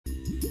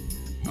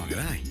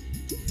G'day.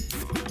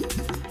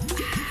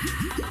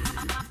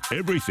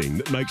 Everything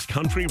that makes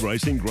country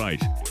racing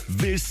great.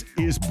 This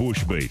is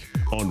Bushbeat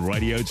on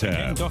Radio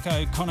Tab. And Doc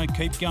O'Connor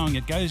keep going.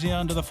 It goes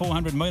down to the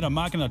 400 metre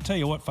mark, and I tell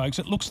you what, folks,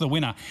 it looks the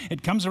winner.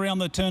 It comes around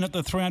the turn at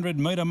the 300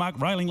 metre mark,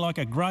 railing like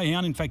a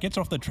greyhound. In fact, gets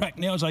off the track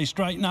now as they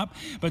straighten up.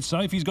 But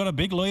Sophie's got a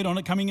big lead on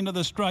it coming into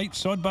the straight.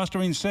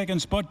 Sidebuster in second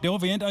spot. Del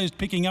Viento's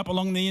picking up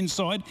along the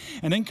inside.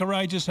 And then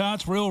Courageous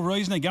Hearts, Real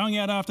Reason are going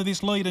out after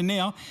this leader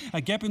now.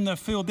 A gap in the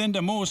field then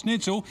to Moore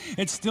Schnitzel.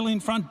 It's still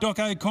in front. Doc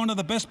O'Connor,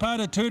 the best part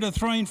of 2 to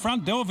 3 in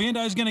front. Del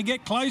Viento's going to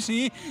get close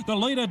here. The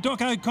leader,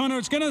 Doc O'Connor,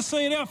 it's going to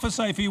see it out for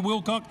Sophie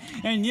Wilcock.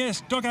 And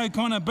yes, Doc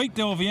O'Connor beat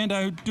Del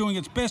Viento, doing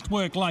its best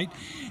work late.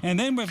 And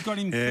then we've got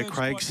him. Yeah,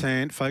 Craig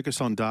Sant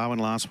focused on Darwin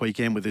last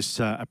weekend with this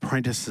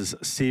Apprentices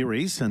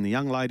series. And the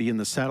young lady in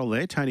the saddle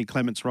there, Tony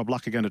Clements, Rob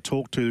Luck, are going to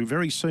talk to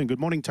very soon. Good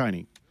morning,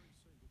 Tony.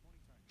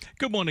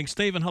 Good morning,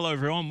 Stephen. Hello,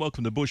 everyone.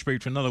 Welcome to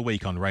Bushbeat for another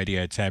week on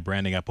Radio Tab,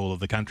 rounding up all of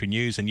the country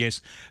news. And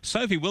yes,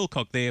 Sophie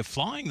Wilcock there,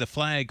 flying the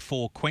flag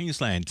for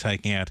Queensland,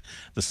 taking out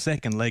the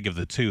second leg of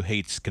the 2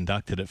 heats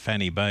conducted at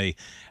Fanny Bay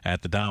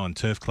at the Darwin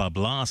Turf Club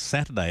last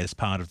Saturday as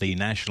part of the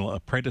National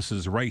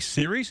Apprentices Race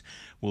Series.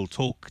 We'll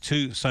talk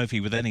to Sophie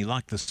with any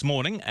luck this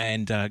morning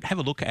and have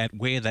a look at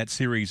where that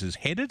series is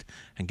headed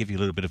and give you a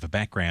little bit of a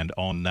background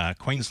on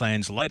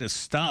Queensland's latest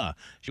star.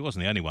 She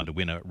wasn't the only one to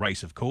win a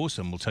race, of course,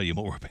 and we'll tell you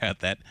more about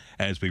that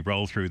as we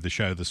roll through the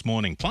show this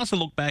morning. Plus a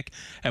look back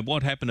at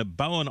what happened at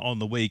Bowen on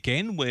the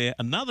weekend, where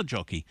another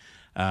jockey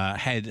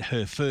had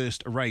her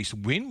first race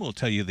win. We'll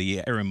tell you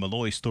the Erin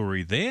Malloy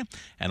story there,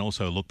 and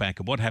also a look back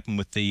at what happened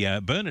with the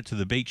Burner to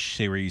the Beach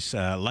series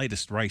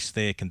latest race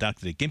there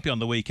conducted at Gympie on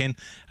the weekend,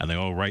 and they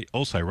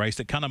also raced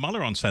at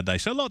Cunnamulla on Saturday.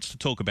 So lots to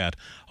talk about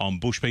on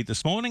Bushbeat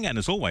this morning, and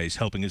as always,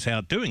 helping us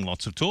out doing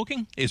lots of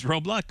talking is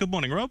Rob Luck. Good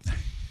morning, Rob.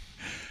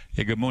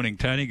 Yeah, good morning,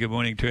 Tony. Good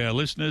morning to our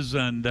listeners,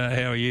 and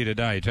how are you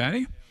today,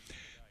 Tony?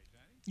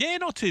 Yeah,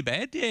 not too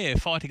bad. Yeah,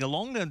 fighting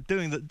along and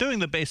doing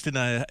the best in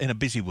a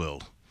busy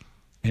world.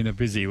 In a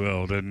busy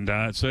world, and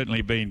it's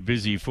certainly been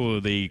busy for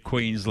the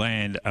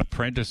Queensland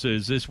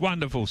Apprentices. This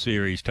wonderful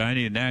series,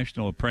 Tony, the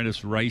National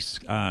Apprentice Race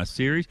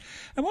Series.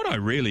 And what I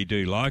really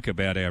do like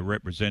about our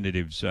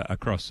representatives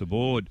across the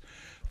board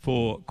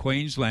for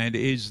Queensland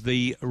is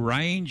the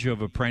range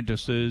of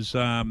apprentices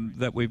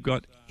that we've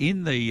got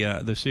in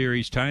the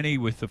series, Tony,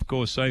 with, of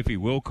course, Sophie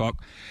Wilcock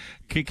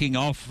kicking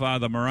off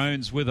the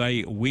Maroons with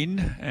a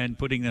win and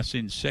putting us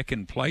in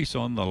second place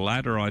on the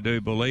ladder, I do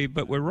believe.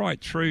 But we're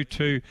right through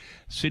to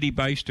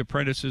city-based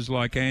apprentices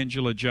like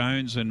Angela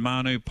Jones and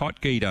Manu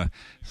Potgieter.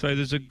 So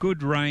there's a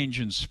good range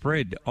and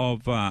spread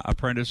of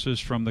apprentices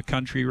from the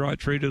country right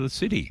through to the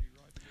city.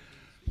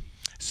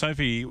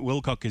 Sophie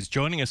Wilcock is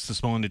joining us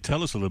this morning to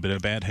tell us a little bit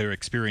about her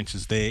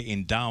experiences there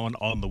in Darwin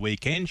on the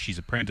weekend. She's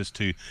apprenticed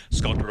to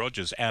Scott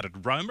Rogers out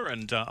at Roma,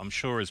 and I'm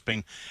sure has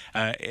been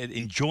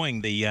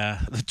enjoying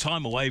the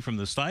time away from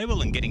the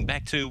stable and getting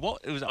back to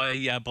what it was,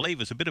 I believe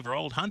was a bit of her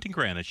old hunting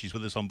ground, as she's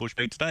with us on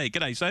Bushbeat today.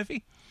 G'day,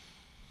 Sophie.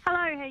 Hello,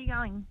 how are you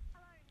going?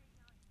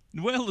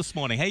 Well this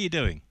morning. How are you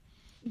doing?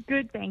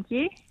 Good, thank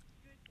you.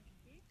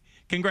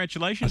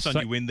 Congratulations on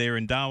your win there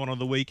in Darwin on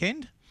the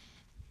weekend.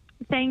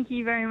 Thank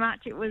you very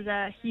much. It was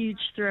a huge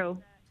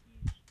thrill.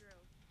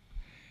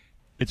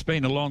 It's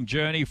been a long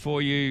journey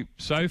for you,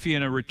 Sophie,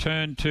 and a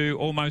return to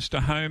almost a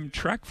home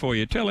track for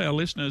you. Tell our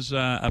listeners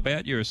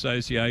about your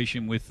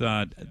association with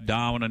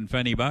Darwin and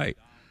Fanny Bay.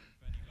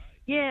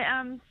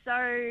 Yeah,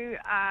 so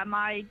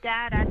my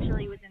dad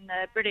actually was in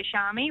the British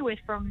Army, was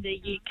from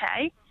the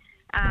UK,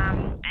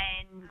 and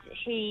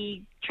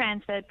he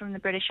transferred from the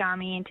British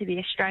Army into the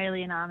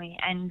Australian Army,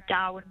 and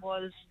Darwin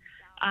was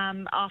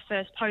our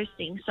first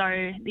posting.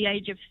 So the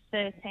age of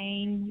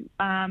 13,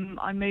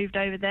 I moved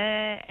over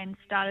there and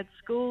started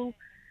school.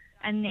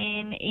 And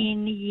then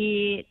in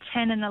year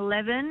 10 and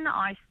 11,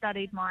 I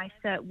studied my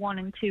Cert 1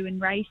 and 2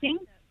 in racing.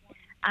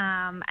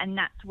 And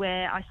that's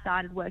where I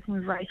started working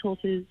with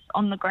racehorses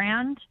on the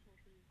ground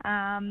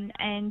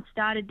and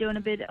started doing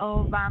a bit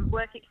of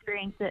work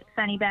experience at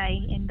Fanny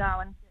Bay in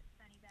Darwin.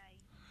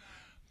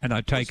 And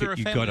I take it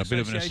you've got a bit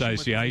of an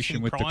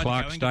association with the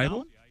Clark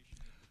stable?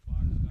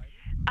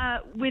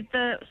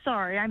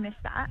 Sorry, I missed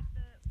that.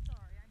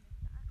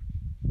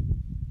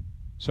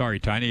 Sorry,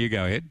 Tony, you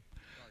go ahead.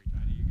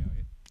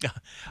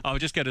 I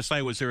was just going to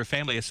say, was there a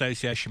family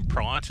association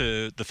prior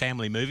to the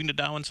family moving to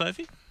Darwin,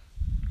 Sophie?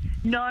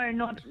 No,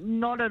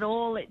 not at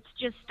all. It's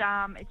just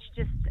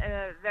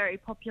a very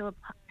popular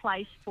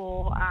place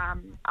for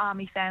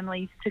army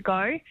families to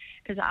go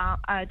because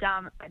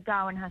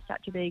Darwin has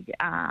such a big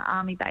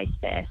army base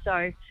there.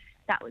 So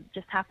that would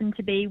just happen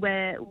to be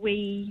where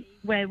we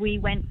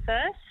went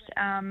first.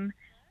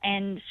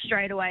 And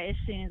straight away, as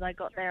soon as I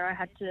got there, I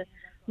had to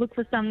look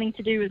for something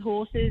to do with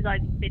horses.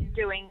 I'd been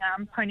doing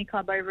pony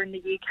club over in the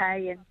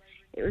UK, and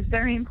it was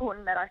very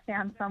important that I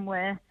found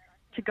somewhere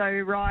to go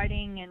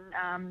riding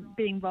and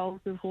be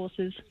involved with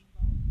horses.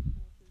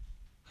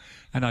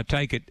 And I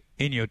take it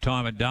in your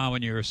time at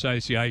Darwin, your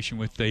association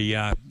with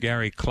the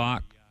Gary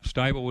Clark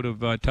stable would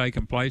have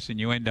taken place, and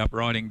you end up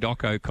riding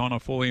Doc O'Connor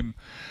for him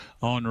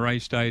on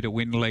race day to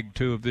win leg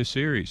 2 of this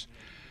series?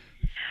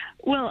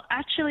 Well,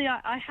 actually,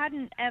 I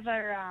hadn't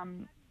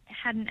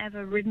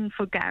ever ridden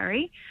for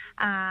Gary.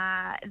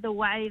 The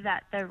way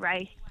that the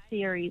race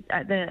series,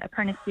 the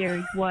apprentice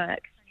series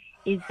works,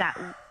 is that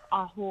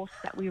a horse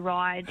that we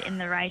ride in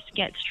the race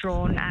gets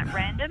drawn at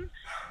random.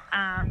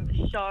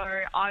 So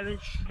I was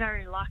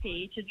very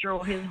lucky to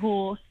draw his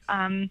horse.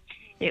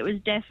 It was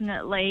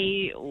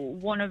definitely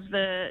one of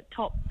the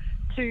top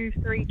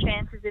 2-3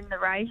 chances in the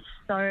race.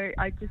 So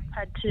I just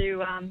had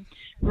to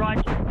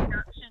ride to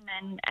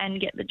production and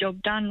get the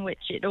job done,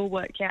 which it all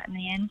worked out in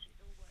the end.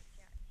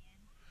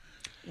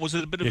 Was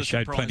it a bit of a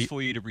surprise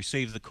for you to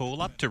receive the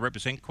call-up to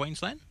represent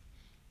Queensland?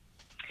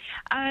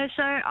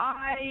 So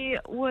I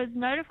was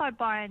notified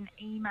by an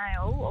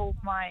email, or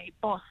my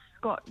boss,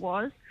 Scott,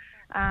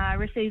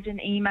 received an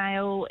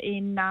email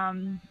in,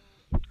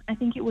 I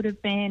think it would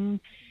have been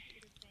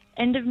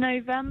end of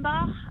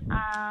November,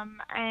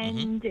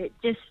 and it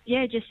just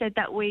said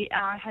that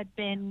I had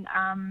been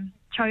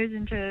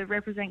chosen to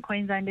represent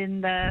Queensland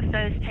in the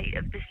first heat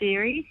of the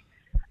series.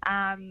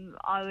 I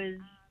was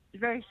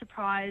very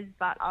surprised,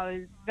 but I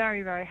was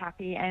very, very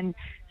happy, and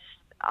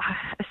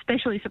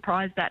especially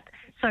surprised that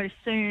so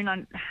soon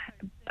I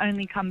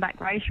only come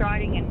back race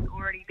riding and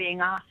already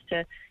being asked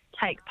to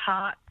take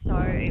part. So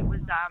it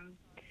was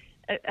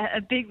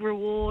a big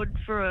reward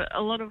for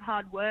a lot of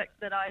hard work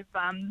that I've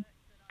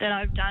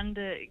done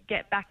to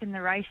get back in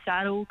the race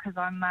saddle, because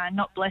I'm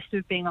not blessed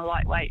with being a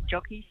lightweight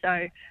jockey,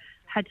 so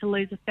had to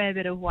lose a fair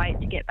bit of weight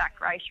to get back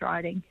race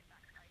riding.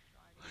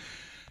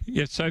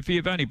 Yes, Sophie,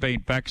 you've only been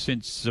back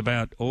since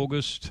about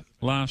August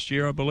last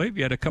year, I believe.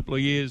 You had a couple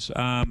of years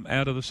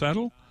out of the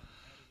saddle?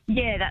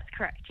 Yeah, that's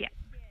correct, yeah.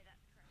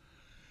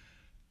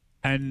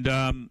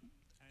 And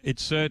it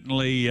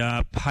certainly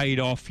paid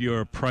off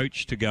your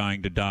approach to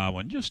going to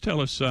Darwin. Just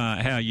tell us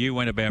how you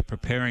went about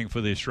preparing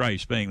for this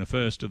race, being the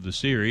first of the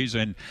series.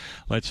 And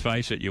let's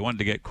face it, you wanted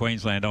to get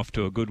Queensland off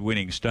to a good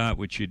winning start,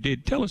 which you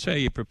did. Tell us how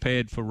you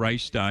prepared for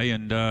race day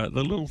and the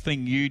little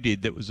thing you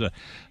did that was a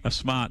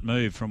smart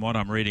move from what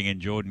I'm reading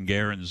in Jordan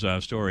Guerin's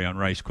story on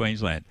Race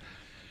Queensland.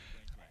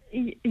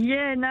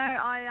 Yeah, no,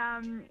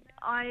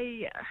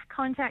 I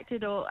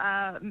contacted,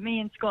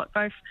 me and Scott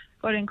both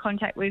got in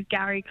contact with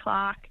Gary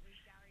Clark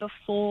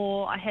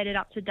before I headed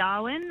up to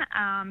Darwin,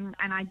 and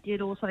I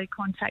did also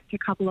contact a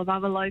couple of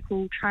other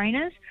local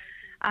trainers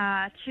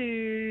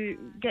to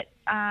get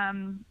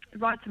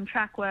ride some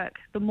track work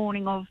the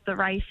morning of the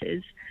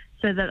races,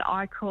 so that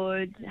I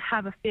could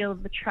have a feel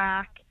of the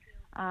track,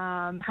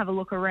 have a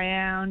look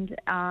around.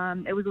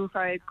 It was also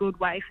a good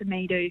way for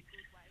me to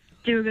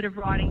do a bit of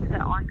riding so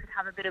that I could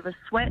have a bit of a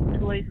sweat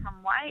to lose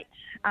some weight.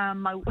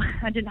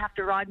 I didn't have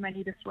to ride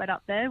many to sweat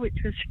up there, which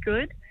was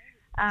good.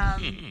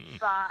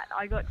 But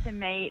I got to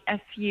meet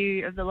a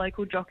few of the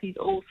local jockeys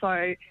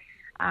also.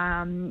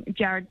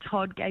 Jared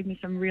Todd gave me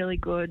some really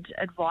good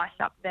advice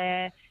up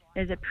there.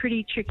 There's a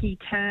pretty tricky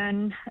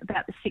turn,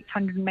 about the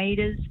 600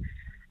 metres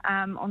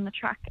on the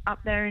track up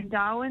there in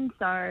Darwin.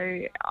 So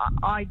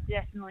I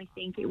definitely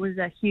think it was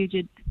a huge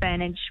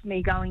advantage,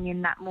 me going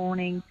in that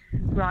morning,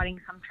 riding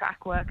some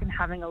track work and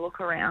having a look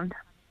around.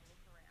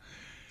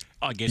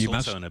 I guess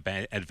also an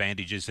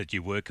advantage is that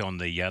you work on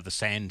the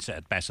sands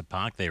at Bassett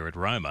Park there at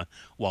Roma.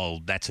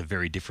 While that's a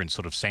very different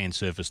sort of sand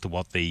surface to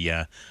what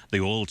the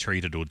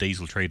oil-treated or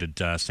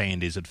diesel-treated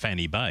sand is at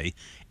Fanny Bay,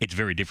 it's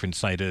very different,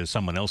 say, to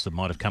someone else that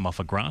might have come off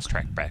a grass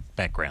track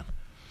background.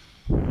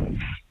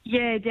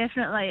 Yeah,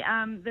 definitely.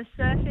 The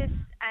surface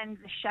and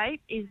the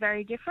shape is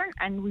very different,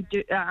 and we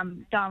do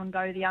Darwin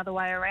go the other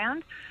way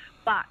around.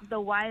 But the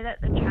way that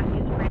the track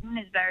is ridden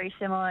is very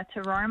similar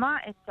to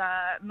Roma. It's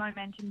a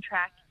momentum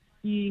track.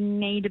 You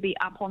need to be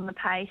up on the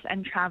pace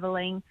and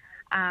travelling.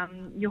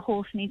 Your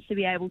horse needs to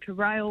be able to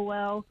rail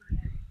well,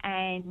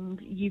 and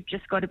you've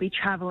just got to be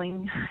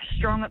travelling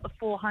strong at the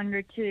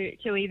 400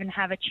 to even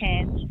have a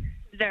chance.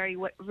 Very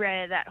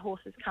rare that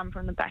horses come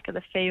from the back of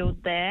the field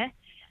there.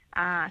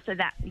 So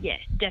that,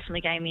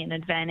 definitely gave me an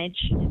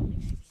advantage.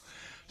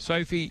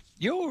 Sophie,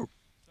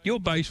 You're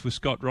based with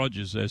Scott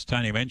Rogers, as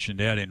Tony mentioned,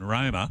 out in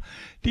Roma.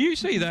 Do you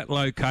see that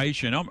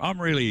location?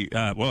 I'm really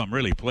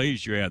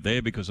pleased you're out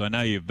there, because I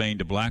know you've been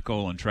to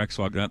Blackall and tracks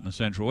like that in the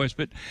Central West.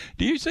 But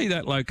do you see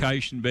that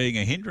location being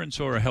a hindrance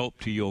or a help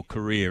to your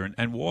career?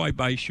 And why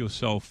base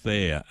yourself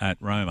there at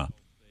Roma?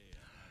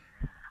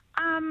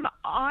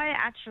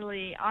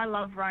 I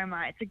love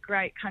Roma. It's a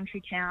great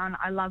country town.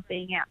 I love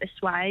being out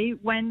this way.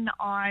 When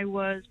I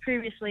was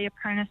previously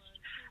apprenticed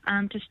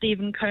to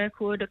Stephen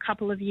Kirkwood a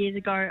couple of years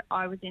ago,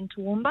 I was in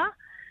Toowoomba.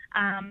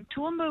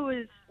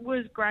 Toowoomba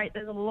was great.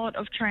 There's a lot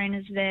of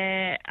trainers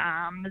there.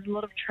 There's a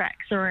lot of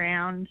tracks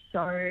around,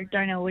 so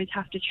don't always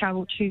have to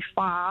travel too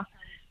far.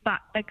 But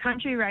the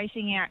country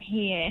racing out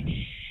here,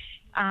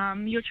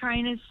 your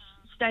trainers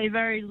stay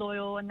very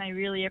loyal, and they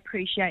really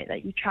appreciate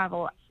that you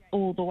travel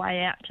all the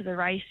way out to the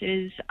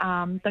races.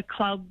 The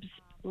clubs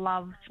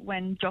love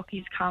when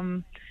jockeys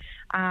come,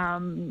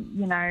 from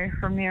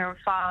near and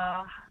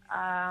far.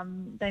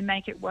 They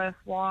make it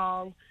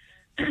worthwhile.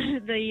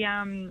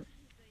 The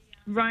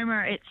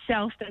Roma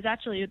itself,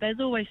 there's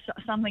always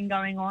something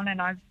going on,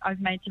 and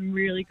I've made some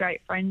really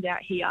great friends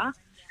out here.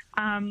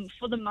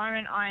 For the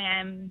moment, I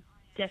am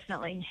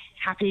definitely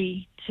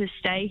happy to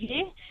stay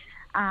here.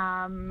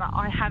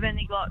 I have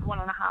only got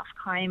 1.5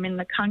 claim in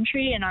the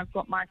country, and I've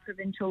got my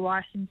provincial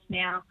license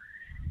now.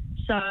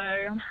 So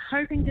I'm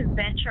hoping to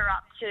venture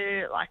up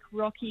to like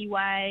Rocky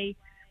Way,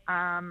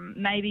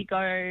 maybe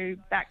go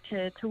back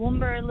to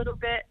Toowoomba a little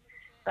bit.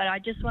 But I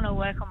just want to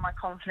work on my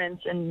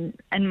confidence and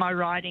my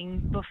riding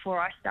before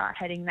I start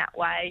heading that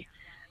way.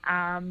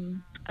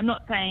 I'm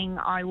not saying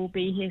I will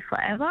be here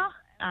forever,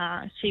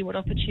 see what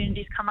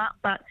opportunities come up,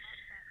 but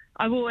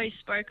I've always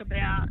spoke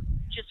about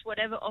just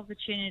whatever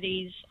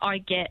opportunities I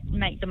get,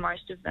 make the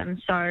most of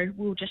them. So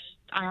we'll just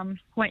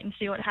wait and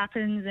see what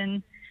happens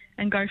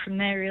and go from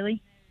there,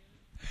 really.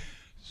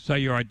 So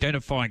you're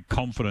identifying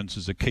confidence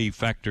as a key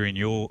factor in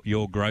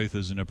your growth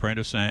as an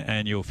apprentice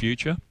and your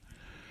future?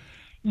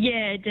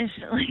 Yeah,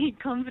 definitely.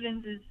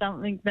 Confidence is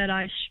something that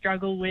I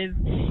struggle with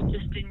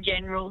just in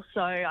general. So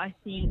I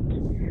think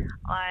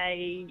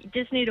I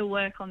just need to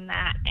work on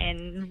that,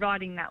 and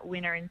riding that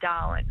winner in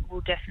Darwin will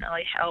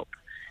definitely help.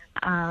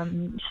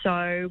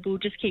 So we'll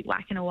just keep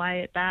whacking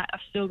away at that.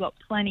 I've still got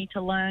plenty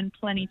to learn,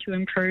 plenty to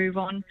improve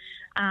on,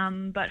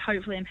 but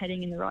hopefully I'm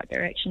heading in the right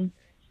direction.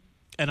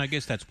 And I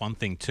guess that's one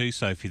thing too,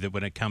 Sophie, that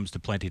when it comes to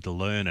plenty to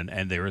learn,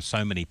 and there are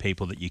so many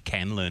people that you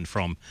can learn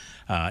from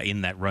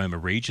in that Roma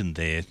region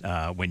there,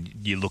 when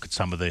you look at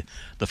some of the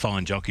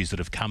fine jockeys that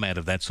have come out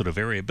of that sort of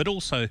area, but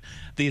also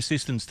the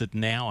assistance that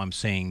now I'm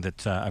seeing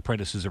that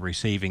apprentices are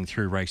receiving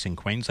through Racing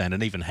Queensland,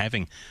 and even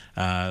having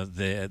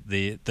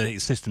the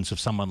assistance of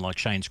someone like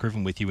Shane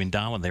Scriven with you in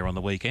Darwin there on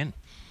the weekend.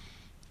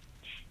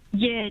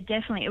 Yeah,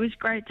 definitely. It was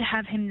great to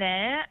have him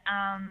there.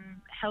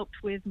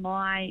 Helped with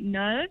my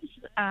nerves.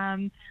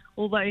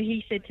 Although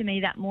he said to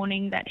me that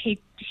morning that he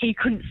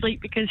couldn't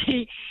sleep because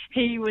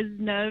he was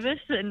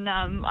nervous, and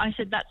I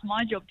said that's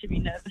my job to be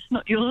nervous,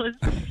 not yours.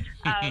 So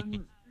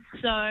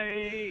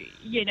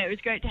it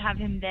was great to have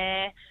him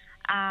there.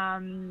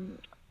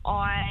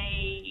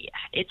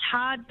 It's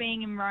hard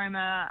being in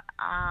Roma.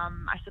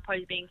 I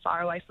suppose being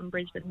far away from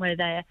Brisbane, where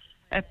their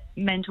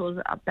mentors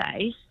are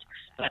based.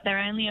 But they're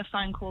only a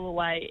phone call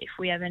away if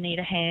we ever need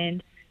a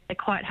hand. They're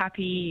quite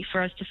happy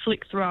for us to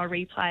flick through our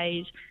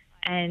replays,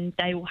 and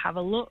they will have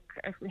a look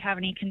if we have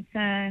any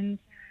concerns.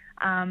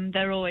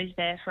 They're always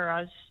there for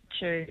us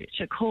to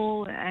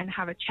call and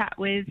have a chat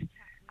with.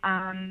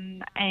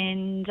 And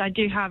I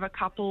do have a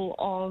couple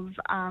of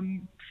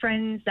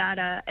friends that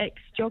are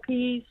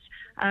ex-jockeys,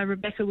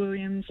 Rebecca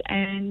Williams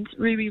and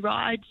Ruby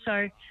Ride.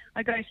 So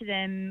I go to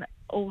them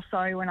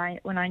also when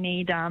I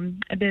need a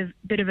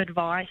bit of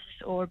advice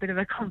or a bit of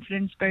a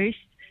confidence boost.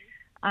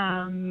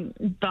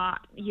 But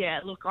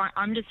yeah, look,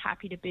 I'm just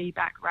happy to be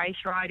back race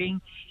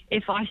riding.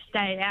 If I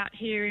stay out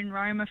here in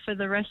Roma for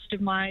the rest of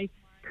my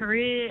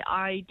career,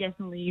 I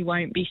definitely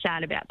won't be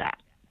sad about that.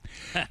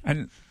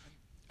 And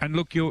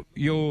look,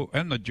 you're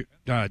in the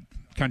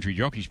Country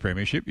Jockeys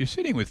Premiership. You're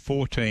sitting with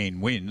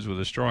 14 wins with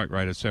a strike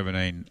rate of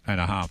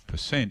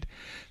 17.5%.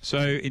 So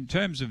in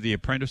terms of the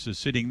apprentices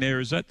sitting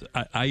there, is that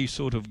a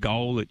sort of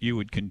goal that you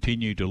would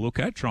continue to look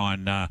at, try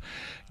and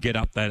get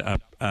up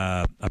that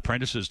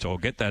apprentices or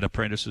get that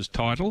apprentices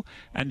title?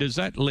 And does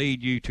that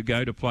lead you to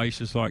go to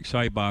places like,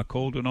 say,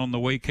 Barcaldine on the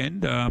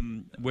weekend?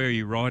 Where are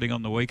you riding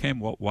on the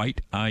weekend? What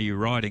weight are you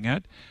riding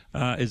at?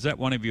 Is that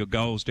one of your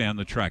goals down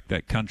the track,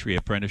 that country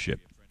apprenticeship?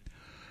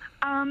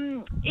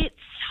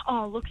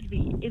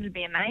 It'd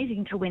be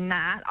amazing to win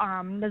that.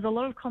 There's a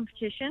lot of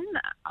competition.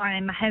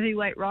 I'm a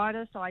heavyweight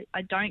rider, so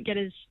I don't get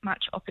as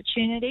much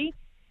opportunity.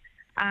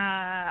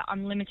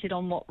 I'm limited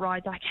on what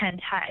rides I can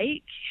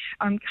take.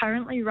 I'm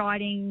currently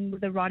riding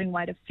with a riding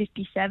weight of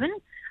 57,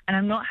 and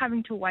I'm not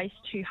having to waste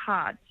too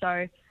hard. So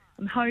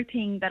I'm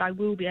hoping that I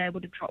will be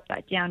able to drop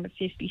that down to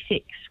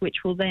 56,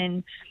 which will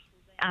then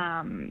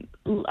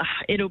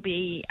it'll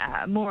be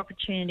more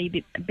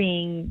opportunity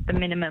being the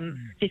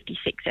minimum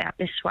 56 out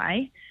this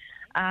way.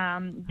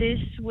 This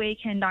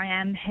weekend I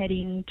am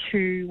heading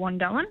to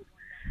Wandoan.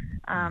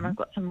 I've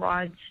got some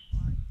rides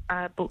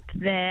booked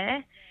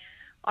there.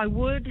 I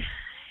would,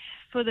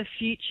 for the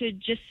future,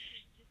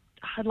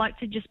 I'd like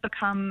to just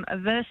become a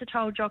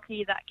versatile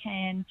jockey that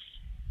can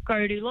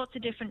go to lots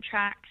of different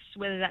tracks,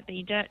 whether that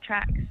be dirt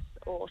tracks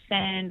or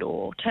sand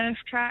or turf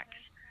tracks,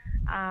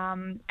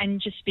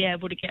 and just be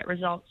able to get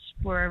results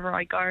wherever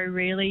I go,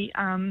 really.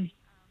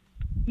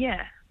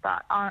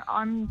 But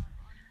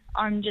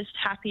I'm just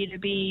happy to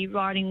be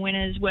riding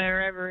winners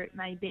wherever it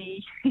may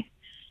be.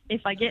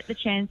 If I get the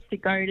chance to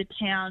go to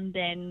town,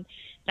 then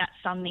that's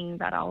something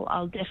that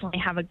I'll definitely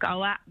have a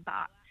go at.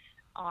 But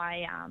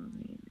I'm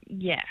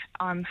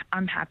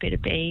happy to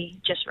be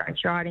just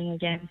race riding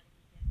again.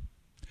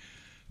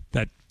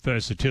 That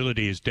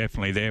versatility is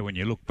definitely there when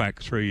you look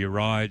back through your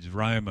rides,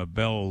 Roma,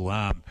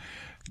 Bell,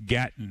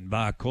 Gatton,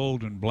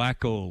 Barcaldine,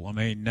 Blackall. I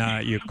mean,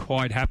 you're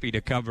quite happy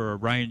to cover a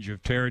range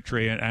of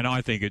territory, and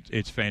I think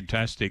it's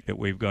fantastic that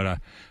we've got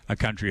a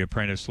country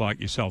apprentice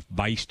like yourself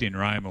based in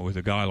Roma with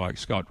a guy like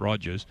Scott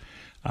Rogers.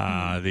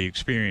 The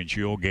experience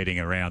you're getting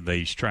around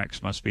these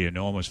tracks must be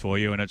enormous for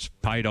you, and it's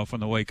paid off on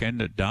the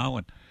weekend at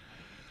Darwin.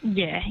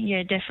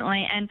 Yeah,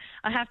 definitely. And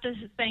I have to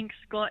thank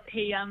Scott.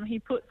 He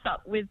puts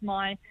up with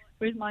my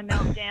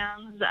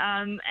meltdowns,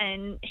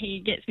 and he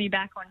gets me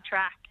back on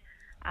track.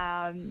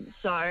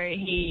 So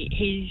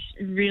he's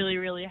really,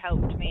 really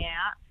helped me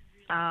out.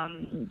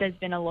 There's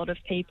been a lot of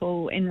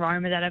people in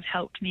Roma that have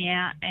helped me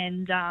out,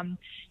 and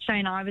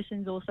Shane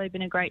Iverson's also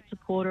been a great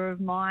supporter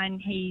of mine.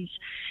 He's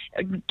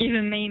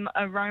given me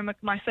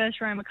my first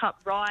Roma Cup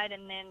ride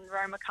and then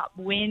Roma Cup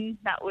win.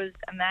 That was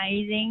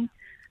amazing.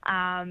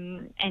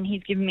 And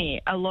he's given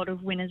me a lot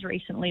of winners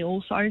recently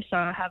also, so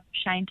I have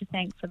Shane to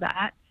thank for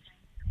that.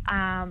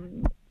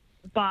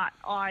 But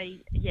I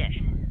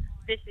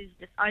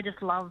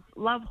just love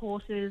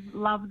horses,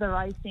 love the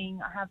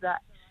racing. I have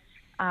that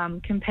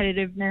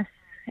competitiveness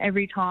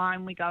every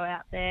time we go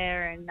out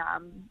there, and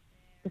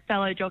the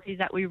fellow jockeys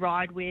that we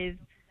ride with,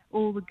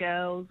 all the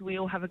girls, we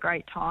all have a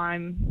great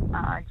time,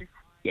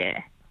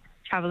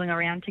 travelling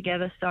around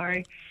together.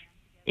 So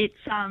it's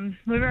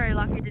we're very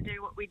lucky to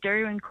do what we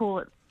do and call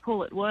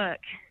it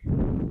work.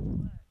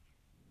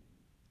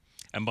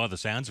 And by the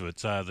sounds of it,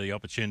 the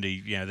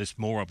opportunity, there's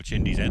more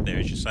opportunities out there,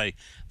 as you say,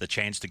 the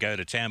chance to go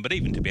to town, but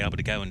even to be able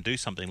to go and do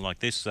something like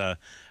this,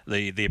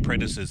 the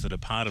apprentices that are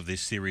part of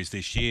this series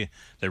this year,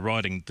 they're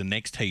riding the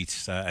next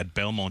heats at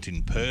Belmont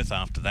in Perth.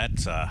 After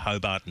that,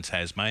 Hobart in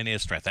Tasmania,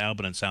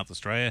 Strathalbyn in South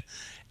Australia,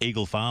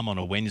 Eagle Farm on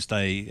a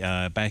Wednesday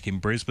back in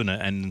Brisbane,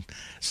 and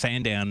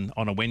Sandown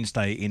on a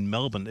Wednesday in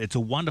Melbourne. It's a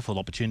wonderful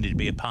opportunity to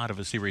be a part of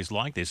a series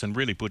like this and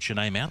really put your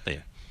name out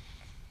there.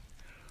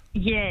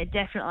 Yeah,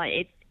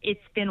 definitely. It's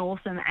been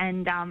awesome,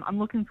 and I'm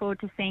looking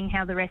forward to seeing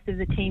how the rest of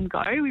the team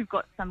go. We've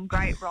got some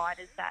great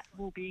riders that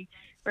will be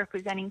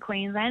representing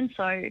Queensland,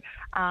 so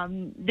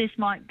this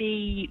might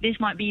be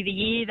the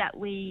year that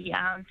we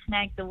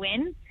snag the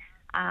win.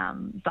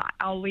 But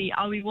I'll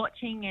be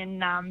watching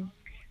and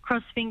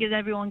cross fingers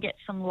everyone gets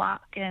some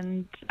luck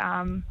and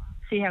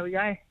see how we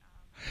go.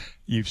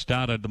 You've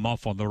started them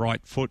off on the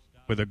right foot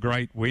with a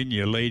great win.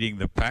 You're leading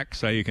the pack,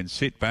 so you can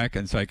sit back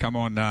and say, come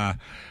on,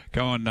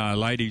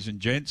 ladies and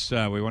gents,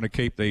 we want to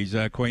keep these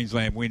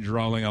Queensland wins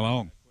rolling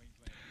along.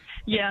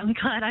 Yeah, I'm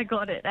glad I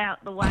got it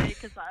out the way,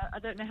 because I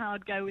don't know how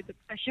I'd go with the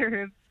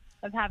pressure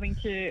of having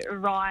to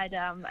ride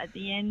at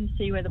the end,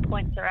 see where the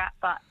points are at.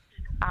 But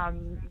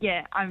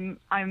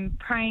I'm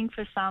praying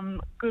for some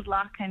good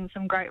luck and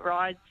some great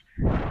rides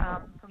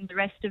from the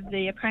rest of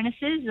the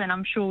apprentices, and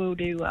I'm sure we'll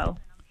do well.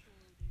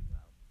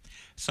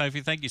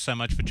 Sophie, thank you so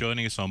much for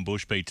joining us on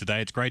Bushbeat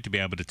today. It's great to be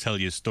able to tell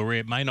your story.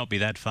 It may not be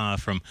that far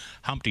from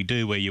Humpty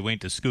Doo, where you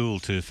went to school,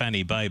 to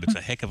Fanny Bay, but it's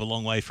a heck of a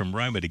long way from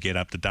Roma to get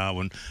up to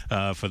Darwin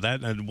for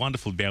that. And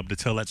wonderful to be able to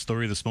tell that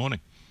story this morning.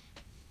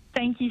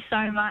 Thank you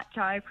so much.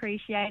 I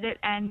appreciate it.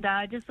 And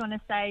I just want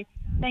to say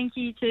thank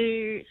you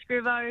to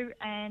Scrivo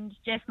and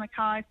Jess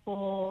Mackay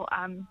for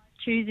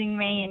choosing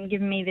me and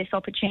giving me this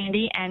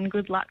opportunity, and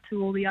good luck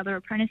to all the other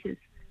apprentices.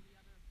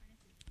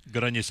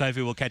 Good on you,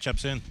 Sophie. We'll catch up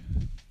soon.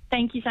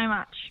 Thank you so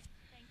much.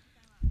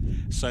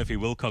 Sophie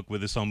Wilcock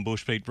with us on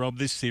Bushbeat. Rob,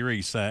 this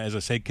series, as I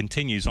said,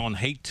 continues on.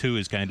 Heat 2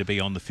 is going to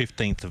be on the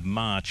 15th of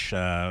March.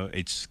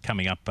 It's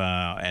coming up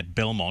at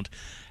Belmont,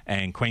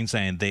 and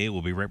Queensland there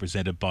will be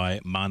represented by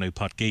Manu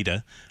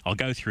Potgieter. I'll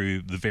go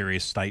through the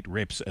various state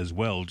reps as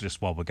well,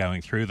 just while we're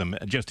going through them,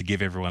 just to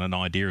give everyone an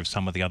idea of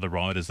some of the other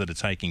riders that are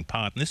taking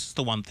part. And this is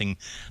the one thing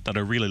that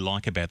I really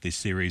like about this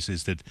series,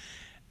 is that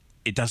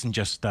it doesn't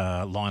just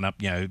line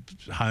up,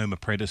 home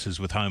apprentices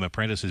with home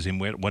apprentices in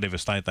whatever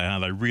state they are.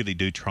 They really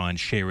do try and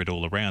share it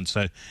all around.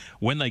 So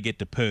when they get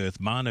to Perth,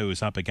 Manu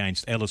is up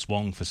against Ellis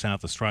Wong for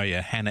South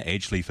Australia, Hannah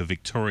Edgley for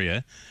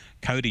Victoria,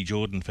 Cody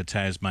Jordan for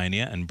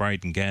Tasmania, and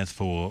Braden Gath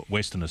for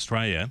Western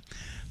Australia.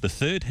 The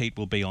third heat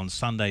will be on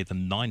Sunday, the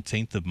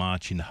 19th of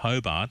March in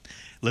Hobart.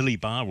 Lily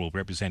Barr will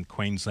represent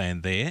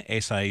Queensland there.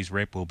 SA's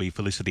rep will be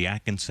Felicity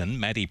Atkinson,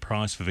 Maddie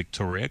Price for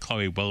Victoria,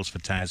 Chloe Wells for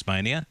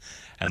Tasmania,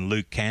 and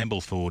Luke Campbell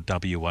for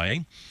WA.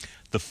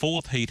 The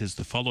fourth heat is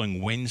the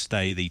following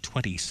Wednesday, the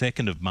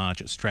 22nd of March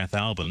at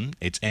Strathalbyn.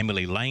 It's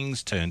Emily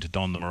Lang's turn to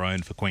don the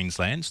maroon for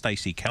Queensland,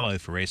 Stacey Callow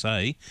for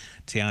SA,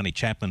 Tiani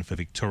Chapman for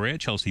Victoria,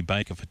 Chelsea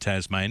Baker for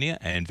Tasmania,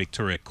 and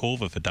Victoria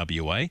Corver for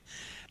WA.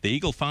 The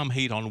Eagle Farm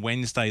heat on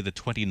Wednesday, the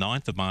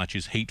 29th of March,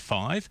 is Heat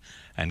 5,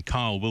 and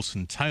Kyle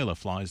Wilson-Taylor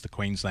flies the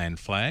Queensland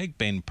flag,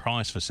 Ben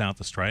Price for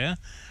South Australia,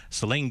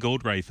 Celine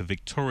Gaudray for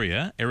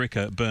Victoria,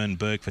 Erica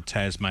Byrne-Burke for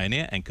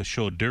Tasmania, and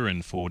Kishore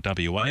Duran for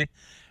WA.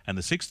 And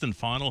the sixth and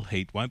final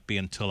heat won't be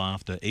until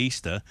after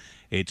Easter.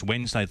 It's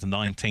Wednesday the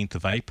 19th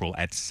of April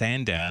at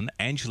Sandown.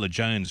 Angela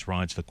Jones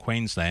rides for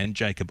Queensland,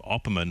 Jacob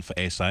Opperman for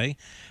SA,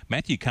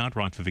 Matthew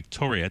Cartwright for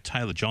Victoria,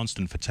 Taylor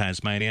Johnston for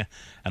Tasmania,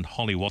 and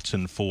Holly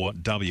Watson for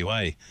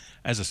WA.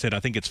 As I said, I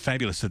think it's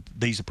fabulous that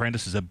these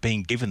apprentices are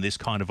being given this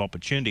kind of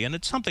opportunity, and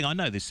it's something I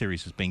know this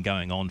series has been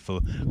going on for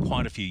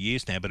quite a few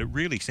years now, but it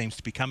really seems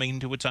to be coming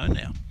into its own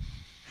now.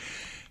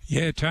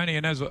 Yeah, Tony,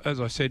 and as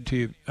I said to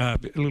you a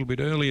little bit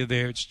earlier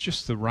there, it's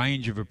just the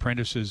range of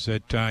apprentices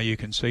that you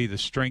can see the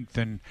strength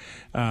and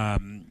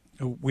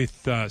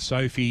with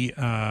Sophie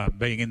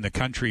being in the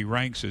country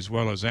ranks, as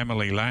well as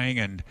Emily Lang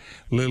and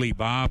Lily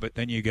Barr, but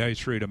then you go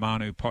through to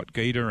Manu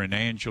Potgieter and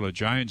Angela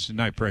Jones.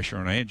 No pressure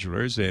on Angela,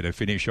 is there, to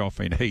finish off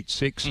in Heat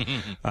 6?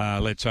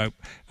 Let's hope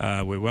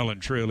we're well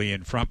and truly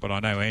in front, but I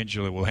know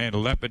Angela will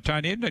handle that. But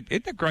Tony, isn't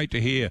it great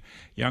to hear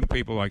young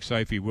people like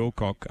Sophie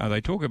Wilcock?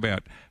 They talk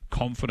about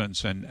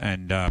confidence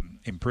and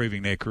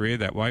improving their career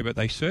that way, but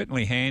they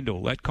certainly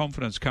handle that.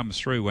 Confidence comes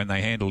through when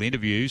they handle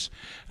interviews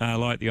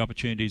like the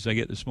opportunities they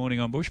get this morning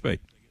on Bushbeat.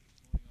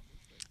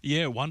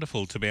 Yeah,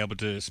 wonderful to be able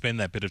to spend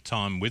that bit of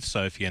time with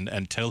Sophie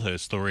and tell her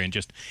story and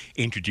just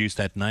introduce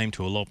that name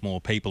to a lot more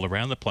people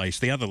around the place.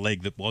 The other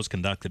leg that was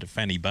conducted at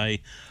Fanny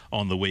Bay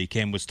on the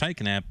weekend was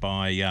taken out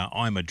by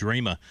I'm a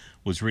Dreamer,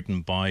 was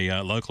written by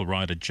local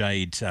rider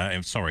Jade,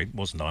 sorry, it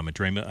wasn't I'm a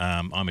Dreamer,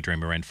 I'm a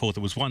Dreamer ran fourth.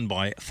 It was won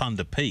by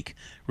Thunder Peak,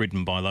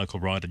 written by local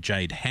rider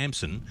Jade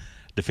Hampson,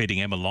 defeating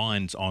Emma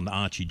Lyons on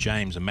Archie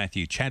James, and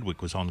Matthew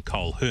Chadwick was on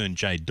Cole Hearn.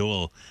 Jade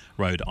Doyle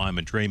rode I'm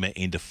a Dreamer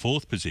into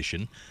fourth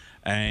position.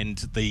 And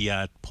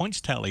the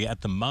points tally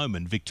at the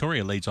moment,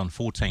 Victoria leads on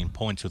 14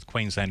 points with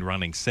Queensland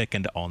running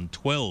second on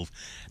 12.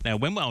 Now,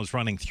 when I was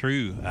running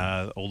through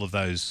all of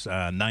those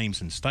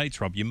names and states,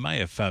 Rob, you may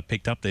have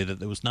picked up there that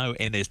there was no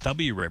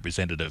NSW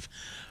representative.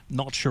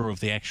 Not sure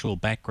of the actual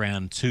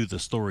background to the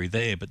story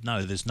there, but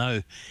no, there's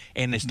no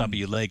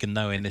NSW leg and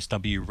no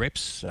NSW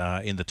reps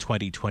in the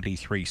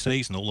 2023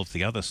 season. All of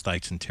the other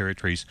states and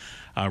territories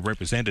are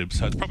represented,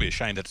 so it's probably a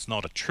shame that it's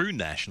not a true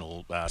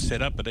national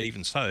setup, but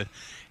even so,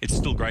 it's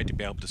still great to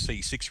be able to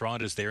see 6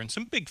 riders there and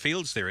some big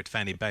fields there at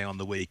Fanny Bay on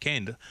the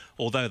weekend,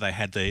 although they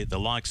had the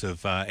likes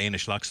of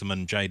Anish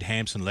Luxemon, Jade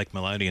Hampson, Lek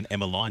Maloney and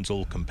Emma Lyons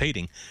all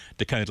competing.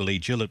 Dakota Lee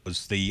Gillett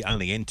was the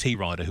only NT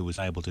rider who was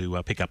able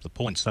to pick up the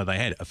points, so they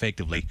had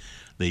effectively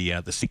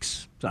the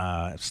 6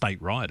 state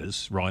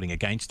riders riding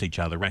against each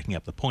other, racking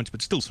up the points,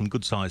 but still some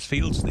good-sized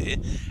fields there.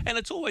 And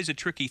it's always a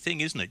tricky thing,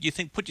 isn't it? You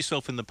think, put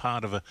yourself in the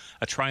part of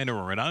a trainer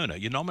or an owner.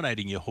 You're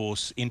nominating your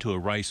horse into a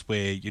race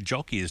where your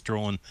jockey is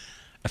drawn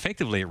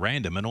effectively at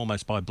random and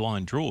almost by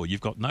blind draw.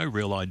 You've got no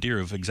real idea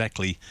of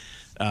exactly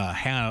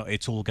how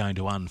it's all going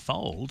to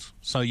unfold.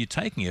 So you're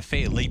taking a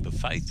fair leap of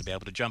faith to be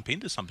able to jump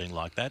into something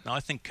like that. And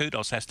I think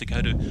kudos has to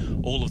go to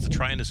all of the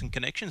trainers and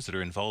connections that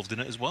are involved in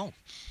it as well.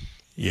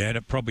 Yeah, and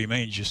it probably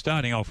means you're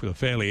starting off with a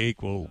fairly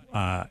equal,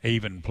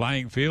 even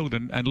playing field.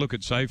 And look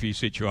at Sophie's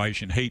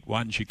situation. Heat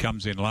 1, she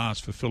comes in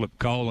last for Philip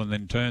Cole and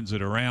then turns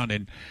it around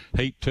in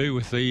Heat 2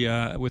 with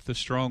the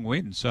strong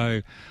win.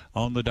 So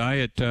on the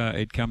day,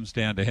 it comes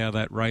down to how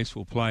that race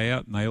will play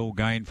out, and they all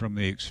gain from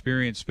the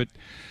experience.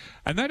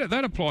 And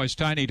that applies,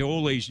 Tony, to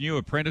all these new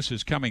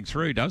apprentices coming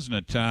through, doesn't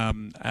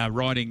it?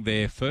 Riding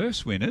their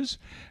first winners,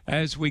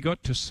 as we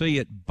got to see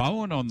at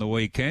Bowen on the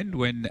weekend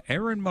when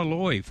Erin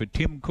Malloy for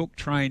Tim Cook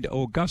trained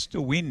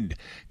Augusta Wind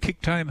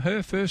kicked home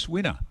her first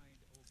winner.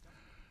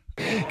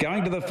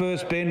 Going to the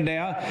first bend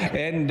now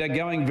and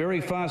going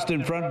very fast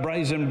in front.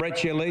 Brazen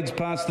Breccia leads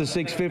past the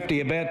 650,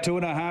 about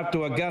 2.5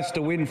 to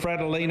Augusta Wind.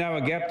 Fratellino,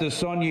 a gap to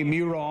Sonia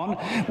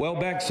Muron. Well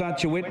back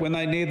Such a Wit when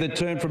they near the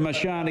turn from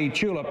Mashani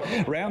Tulip.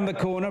 Round the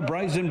corner,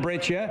 Brazen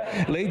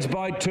Breccia leads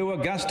by 2.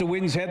 Augusta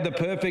Wind's had the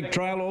perfect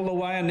trail all the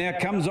way and now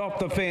comes off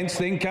the fence.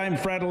 Then came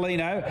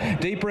Fratellino.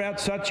 Deeper out,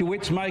 Such a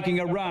Wit's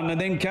making a run.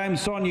 And then came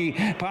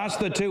Sonia past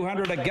the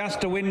 200.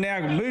 Augusta Wind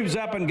now moves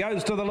up and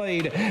goes to the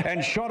lead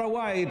and shot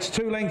away. It's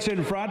 2 lengths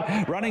in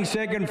front. Running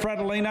second,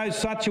 Fratellino.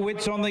 Such a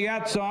Wit's on the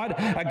outside.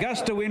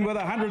 Augusta Wind with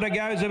 100 to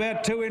go is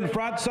about 2 in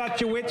front.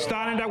 Such a Wit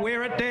starting to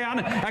wear it down.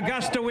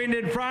 Augusta Wind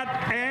in front,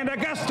 and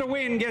Augusta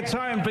Wind gets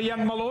home for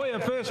young Malloy. Her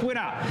first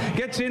winner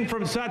gets in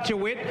from Such a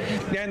Wit,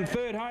 and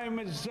third home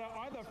is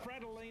either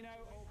Fratellino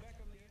or back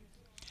on the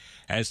inside.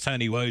 As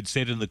Tony Woad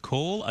said in the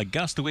call,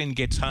 Augusta Wind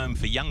gets home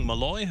for young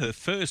Malloy, her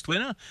first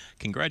winner.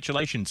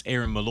 Congratulations,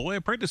 Erin Malloy,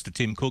 apprentice to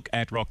Tim Cook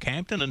at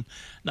Rockhampton. And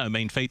no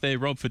mean feat there,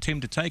 Rob, for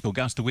Tim to take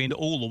Augusta Wind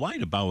all the way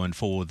to Bowen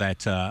for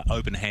that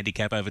open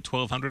handicap over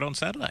 1,200 on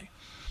Saturday.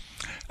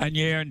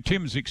 And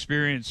Tim's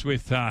experience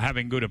with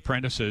having good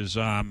apprentices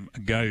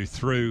go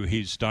through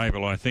his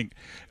stable, I think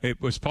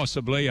it was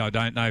possibly, I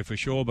don't know for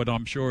sure, but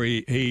I'm sure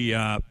he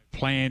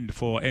planned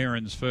for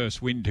Erin's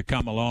first win to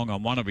come along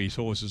on one of his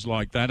horses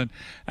like that.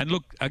 And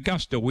look,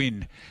 Augusta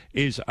Wind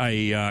is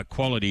a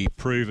quality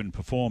proven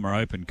performer,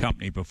 open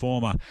company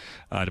performer.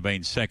 To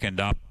been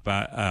second up,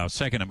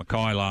 second at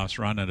Mackay last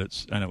run, and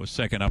it was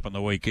second up on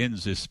the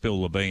weekends. This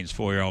Spill the Beans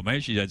 4-year-old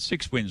mare. She's had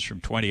 6 wins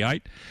from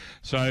 28,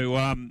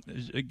 so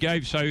it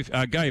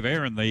gave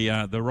Erin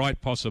the right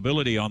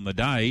possibility on the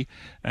day.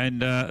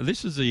 And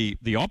this is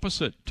the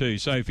opposite to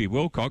Sophie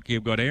Wilcock.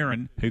 You've got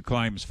Erin who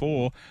claims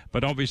 4,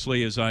 but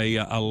obviously is a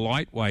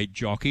lightweight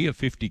jockey, a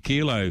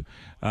 50-kilo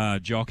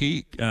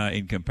jockey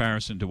in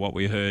comparison to what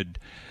we heard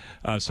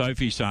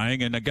Sophie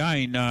saying. And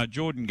again,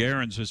 Jordan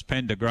Gerrans has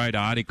penned a great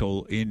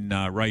article in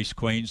Race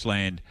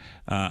Queensland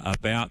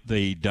about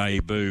the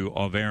debut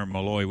of Erin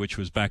Malloy, which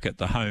was back at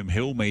the Home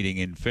Hill meeting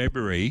in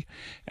February.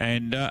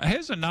 And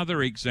here's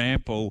another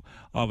example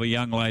of a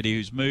young lady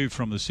who's moved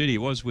from the city,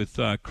 was with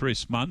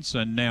Chris Muntz,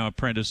 and now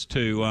apprenticed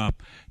to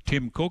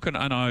Tim Cook. And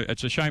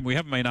it's a shame we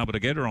haven't been able to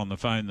get her on the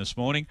phone this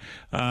morning,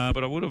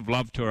 but I would have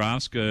loved to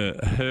ask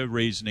her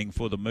reasoning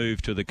for the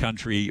move to the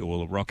country or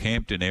the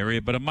Rockhampton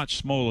area, but a much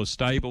smaller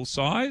stable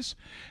size.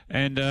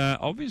 And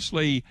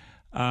obviously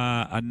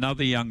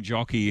another young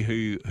jockey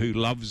who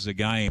loves the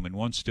game and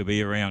wants to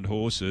be around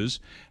horses.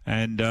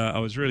 And I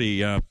was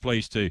really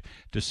pleased to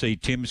see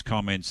Tim's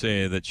comments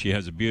there, that she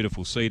has a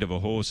beautiful seat of a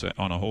horse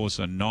on a horse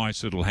and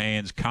nice little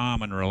hands,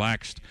 calm and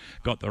relaxed,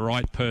 got the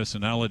right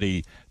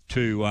personality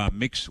to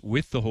mix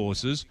with the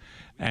horses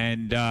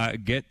and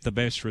get the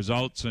best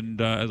results.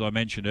 And as I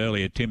mentioned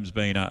earlier, Tim's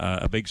been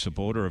a big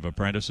supporter of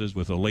apprentices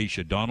with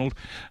Alicia Donald.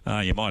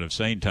 You might have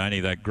seen, Tony,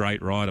 that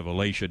great ride of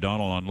Alicia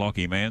Donald on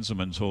Lockie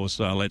Manselman's horse,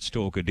 Let's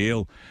Talk a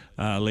Deal,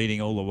 leading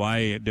all the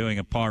way, doing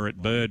a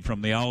pirate bird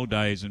from the old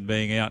days and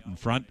being out in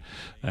front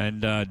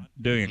and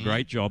doing a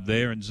great job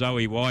there. And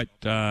Zoe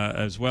White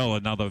as well,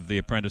 another of the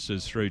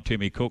apprentices through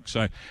Timmy Cook.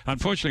 So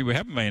unfortunately we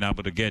haven't been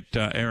able to get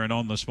Erin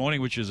on this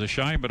morning, which is a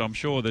shame, but I'm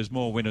sure there's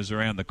more winners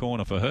around the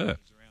corner for her.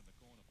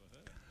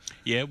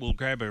 Yeah, we'll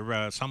grab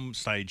her some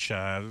stage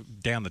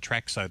down the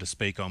track, so to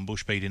speak, on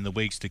Bushbeat in the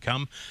weeks to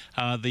come.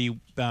 The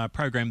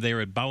program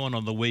there at Bowen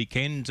on the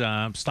weekend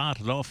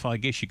started off, I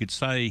guess you could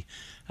say,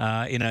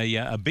 in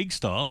a big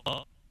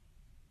style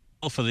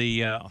for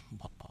the...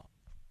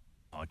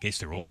 I guess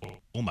they're all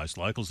almost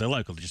locals. They're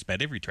local to just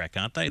about every track,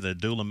 aren't they? The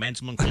Doolan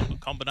Manselman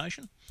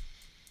combination.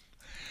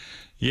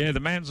 Yeah,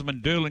 the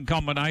Manselman-Doolan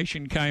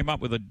combination came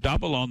up with a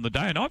double on the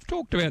day. And I've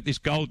talked about this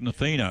Golden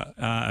Athena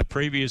at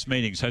previous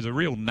meetings. Has a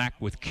real knack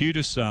with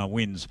Cutis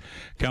wins,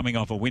 coming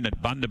off a win at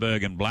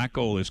Bundaberg and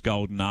Blackall, this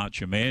Golden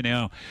Archer mare.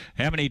 Now,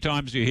 how many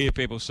times do you hear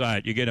people say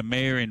it? You get a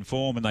mare in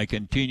form and they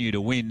continue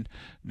to win.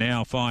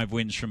 Now 5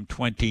 wins from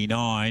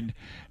 29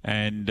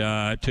 and 2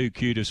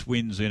 Cutis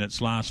wins in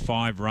its last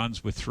 5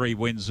 runs, with 3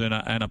 wins and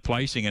a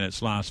placing in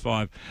its last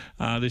 5.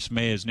 This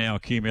mare's now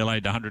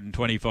accumulated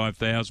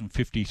 125,000,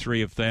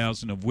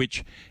 53,000 of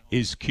which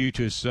is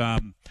Cutis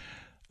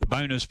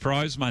bonus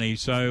prize money.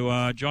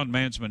 So John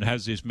Mansman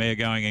has this mare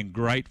going in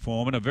great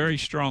form, and a very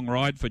strong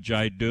ride for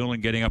Jade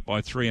Doolan, getting up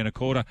by 3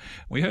 1/4.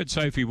 We heard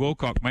Sophie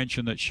Wilcock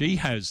mention that she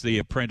has the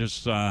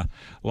apprentice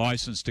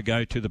licence to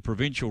go to the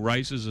provincial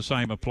races. The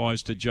same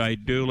applies to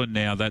Jade Doolan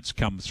now. That's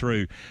come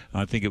through.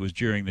 I think it was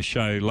during the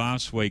show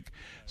last week.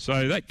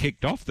 So that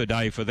kicked off the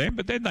day for them,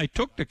 but then they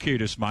took the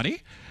Cutis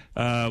money.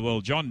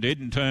 Well, John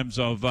did, in terms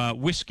of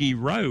Whiskey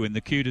Row in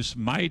the Cutis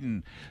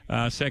maiden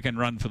second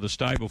run for the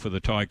stable for the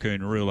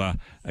Tycoon ruler,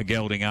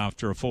 gelding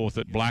after a 4th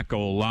at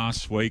Blackall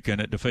last week, and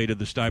it defeated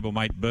the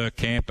stablemate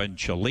Burkamp and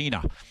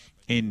Chelina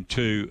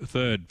into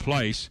 3rd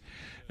place.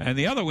 And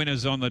the other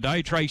winners on the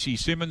day, Tracy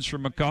Simmons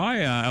from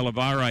Mackay,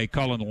 Alivare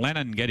Colin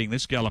Lennon getting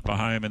this galloper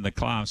home in the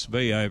Class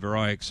B over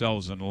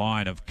IXL's and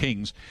Line of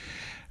Kings.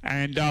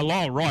 And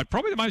Lyle Wright,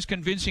 probably the most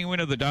convincing win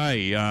of the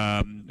day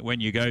when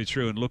you go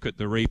through and look at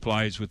the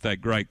replays, with that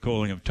great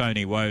calling of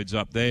Tony Wodes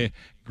up there.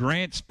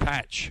 Grant's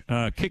Patch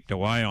kicked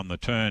away on the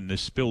turn,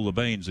 this Spill the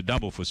Beans, a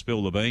double for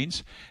Spill the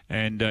Beans,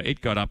 and it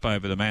got up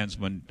over the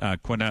Mansman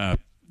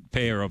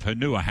pair of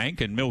Hanua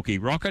Hank and Milky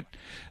Rocket.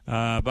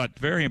 But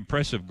very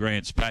impressive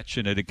Grant's Patch,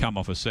 and it had come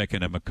off a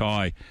second at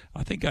Mackay,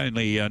 I think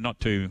only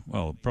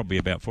probably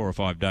about 4 or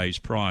 5 days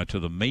prior to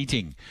the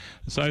meeting.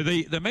 So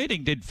the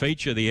meeting did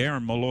feature the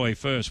Aaron Malloy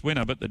first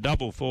winner, but the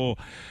double for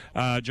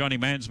Johnny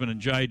Mansman and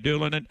Jade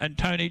Doolan. And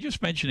Tony,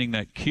 just mentioning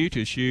that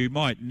Cutis, you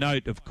might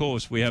note, of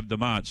course, we have the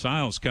Mart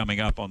sales coming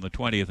up on the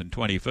 20th and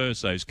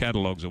 21st. Those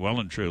catalogues are well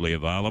and truly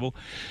available.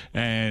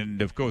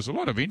 And, of course, a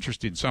lot of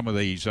interest in some of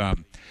these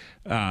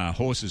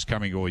horses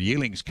coming, or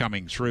yearlings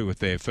coming through with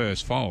their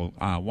first foal.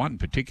 One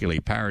particularly,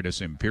 Paradis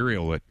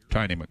Imperial, that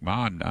Tony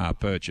McMahon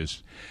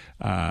purchased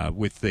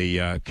with the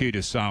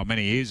Cutis sale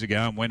many years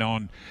ago, and went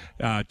on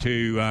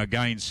to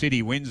gain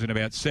city wins in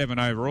about 7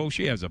 overall.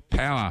 She has a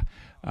power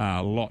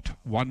lot,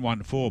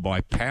 114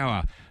 by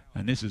Power,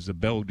 and this is the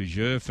Belle de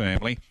Jour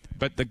family.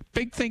 But the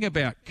big thing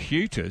about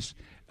Cutis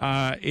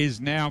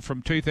is now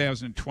from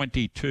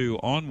 2022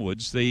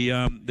 onwards,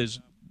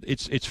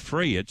 it's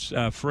free. It's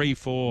free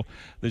for,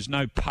 there's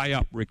no pay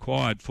up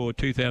required for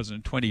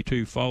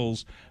 2022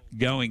 foals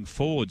going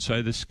forward.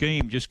 So the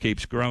scheme just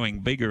keeps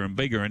growing bigger and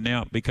bigger, and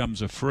now it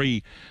becomes a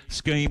free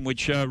scheme,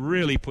 which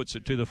really puts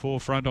it to the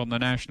forefront on the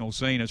national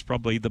scene as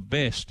probably the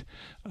best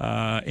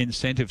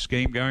incentive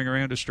scheme going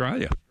around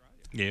Australia.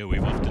 Yeah,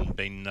 we've often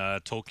been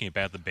talking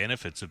about the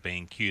benefits of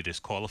being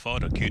Cutis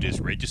qualified or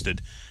Cutis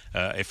registered.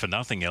 If for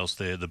nothing else,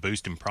 the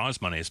boost in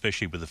prize money,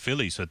 especially with the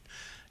fillies. So,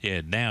 yeah,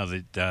 now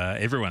that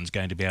everyone's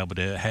going to be able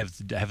to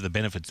have the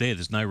benefits there,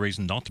 there's no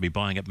reason not to be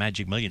buying up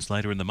Magic Millions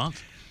later in the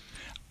month.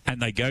 And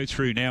they go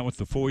through now with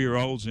the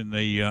 4-year-olds in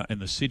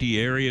the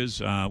city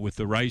areas, with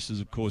the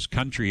races, of course,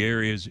 country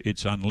areas.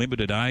 It's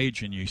unlimited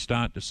age, and you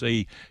start to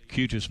see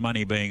Cutis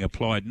money being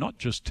applied not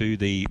just to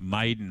the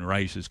maiden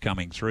races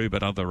coming through,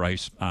 but other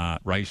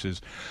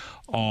races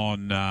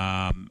on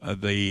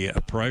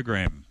the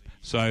program.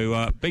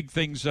 So big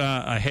things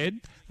ahead,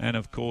 and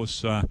of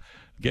course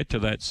get to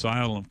that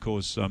sale. And of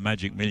course,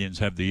 Magic Millions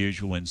have the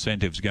usual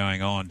incentives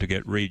going on to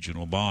get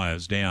regional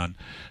buyers down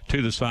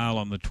to the sale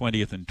on the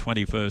 20th and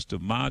 21st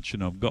of March.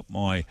 And I've got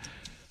my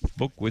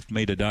book with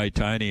me today,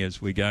 Tony,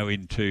 as we go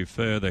into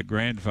further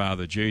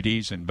grandfather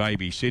duties and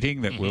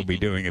babysitting, that we'll be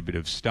doing a bit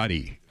of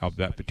study of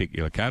that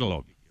particular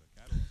catalogue.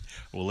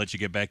 We'll let you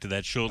get back to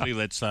that shortly.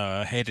 Let's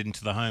head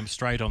into the home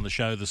straight on the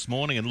show this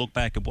morning and look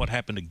back at what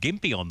happened at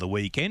Gympie on the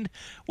weekend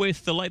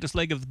with the latest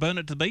leg of the Burn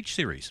It to the Beach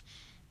series.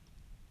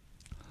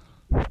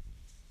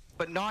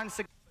 But Nine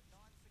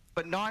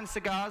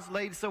Cigars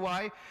leads the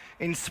way.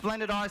 In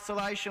splendid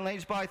isolation,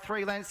 leads by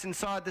 3 lengths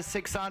inside the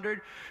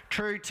 600.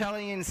 True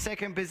Telly in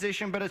second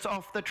position, but it's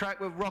off the track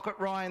with Rocket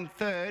Ryan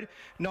third.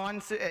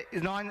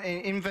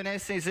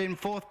 Inverness is in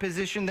fourth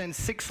position, then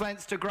 6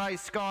 lengths to Grey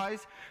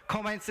Skies.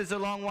 Comments is a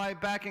long way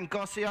back, and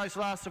Gossio's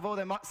last of all.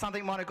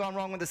 Something might have gone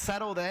wrong with the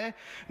saddle there.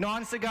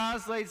 Nine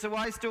Cigars leads the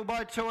way, still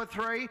by 2 or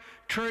 3.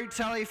 True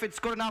Telly, if it's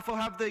good enough, will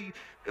have the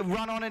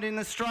run on it in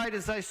the straight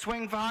as they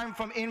swing for home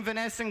from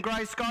Inverness and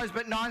Grey Skies,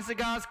 but Nine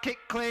Cigars kick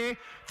clear.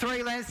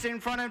 3 lengths in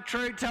front of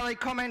True Telly.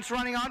 Comments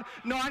running on.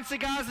 Nine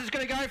Cigars is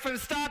going to go from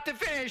start to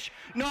finish.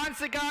 Nine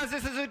Cigars,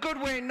 this is a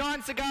good win.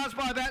 Nine Cigars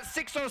by about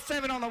 6 or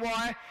 7 on the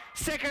wire.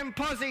 Second,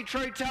 Posse,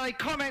 True Telly.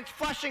 Comments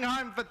flashing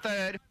home for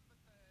third.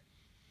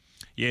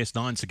 Yes,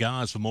 9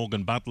 Cigars for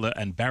Morgan Butler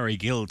and Barry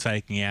Gill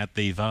taking out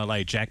the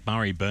valet Jack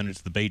Murray. Burn It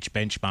to the Beach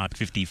benchmark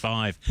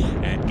 55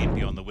 at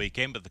Gympie on the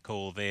weekend, but the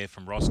call there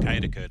from Ross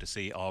Cater,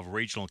 courtesy of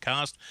Regional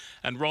Cast.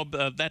 And Rob,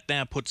 that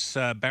now puts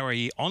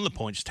Barry on the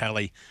points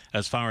tally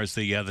as far as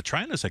the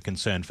trainers are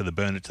concerned for the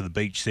Burn It to the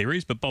Beach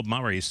series, but Bob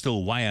Murray is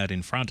still way out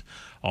in front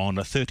on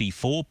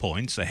 34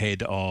 points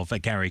ahead of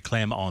Gary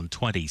Clem on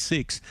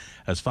 26.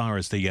 As far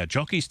as the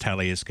jockeys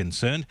tally is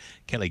concerned,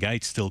 Kelly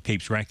Gates still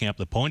keeps racking up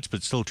the points,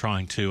 but still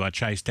trying to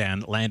chase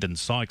down Landon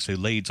Sykes, who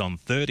leads on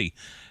 30.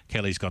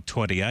 Kelly's got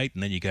 28,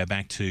 and then you go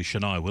back to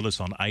Shania Willis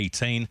on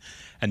 18.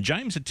 And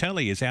James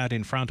Attelli is out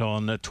in front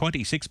on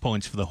 26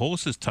 points for the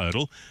horses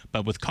total,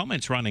 but with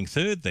Comments running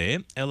third there,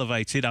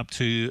 elevates it up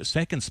to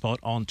second spot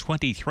on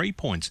 23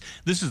 points.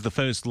 This is the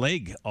first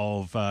leg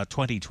of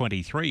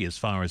 2023 as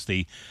far as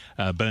the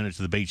Burn It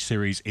to the Beach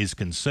series is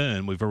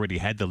concerned. We've already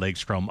had the legs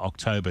from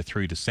October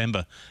through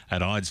December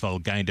at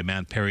Eidsvoll, Gayndah,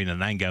 Mount Perry,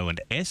 Nanango and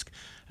Esk.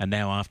 And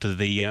now after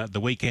the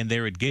weekend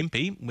there at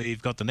Gympie,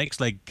 we've got the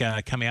next leg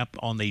coming up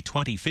on the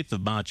 25th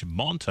of March at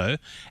Monto,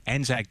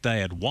 Anzac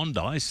Day at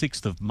Wondai,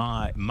 6th of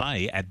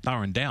May at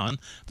Burrendown,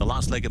 the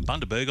last leg at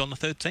Bundaberg on the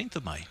 13th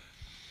of May.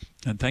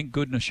 And thank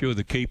goodness you're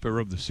the keeper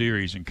of the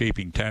series and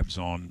keeping tabs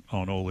on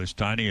all this,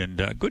 Tony.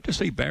 And good to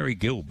see Barry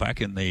Gill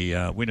back in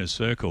the winner's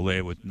circle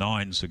there with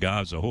 9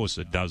 Cigars, a horse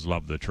that does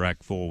love the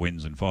track, 4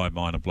 wins and 5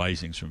 minor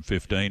placings from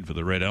 15 for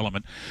the Red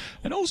Element.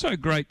 And also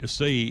great to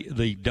see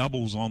the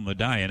doubles on the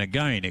day. And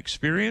again,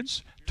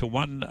 experience to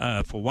one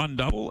for one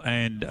double,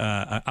 and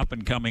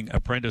up-and-coming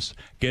apprentice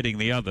getting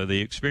the other.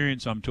 The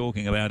experience I'm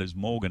talking about is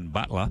Morgan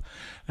Butler.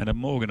 And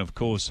Morgan, of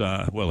course,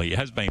 he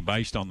has been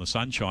based on the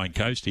Sunshine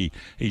Coast.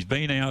 He's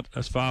been out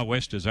as far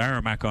west as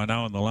Aramac, I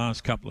know, in the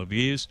last couple of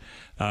years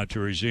to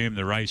resume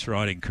the race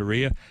riding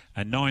career.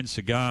 And 9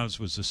 Cigars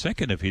was the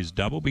second of his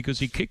double because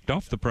he kicked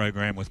off the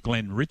program with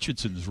Glenn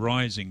Richardson's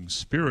Rising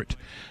Spirit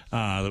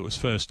that was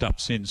first up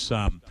since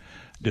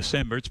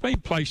December. It's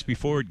been placed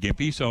before at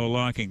Gympie, so a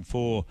liking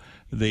for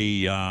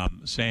the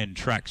sand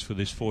tracks for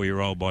this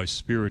 4-year-old by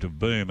Spirit of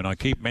Boom. And I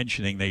keep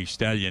mentioning these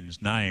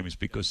stallions' names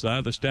because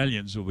the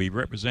stallions will be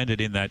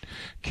represented in that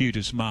Q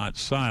to Smart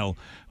sale.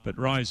 But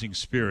Rising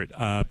Spirit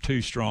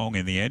too strong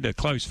in the end. A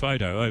close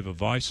photo over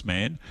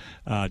Viceman.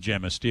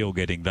 Gemma Steele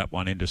getting that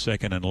one into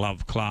second and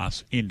Love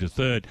Class into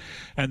third.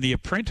 And the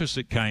apprentice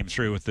that came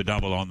through with the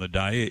double on the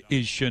day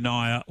is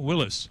Shania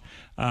Willis.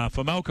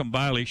 For Malcolm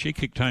Bailey, she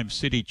kicked home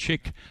City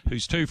Chick,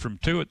 who's 2 from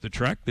 2 at the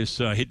track. This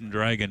Hidden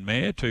Dragon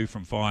mare, 2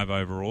 from 5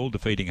 overall,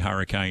 defeating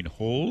Hurricane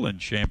Hall and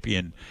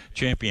Champion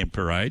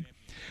Parade.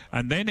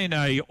 And then in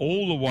a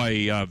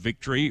all-the-way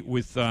victory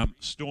with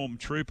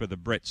Stormtrooper, the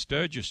Brett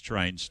Sturgis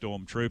trained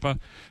Stormtrooper,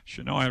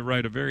 Shania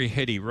rode a very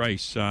heady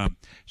race.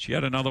 She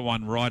had another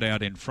one right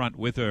out in front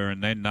with her,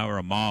 and then they were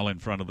a mile in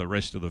front of the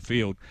rest of the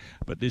field.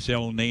 But this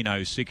El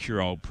Nino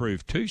 6-year-old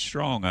proved too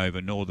strong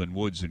over Northern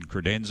Woods and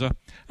Credenza.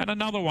 And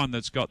another one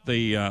that's got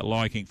the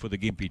liking for the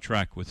Gympie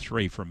track with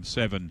 3 from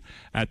 7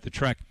 at the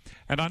track.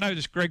 And I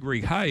noticed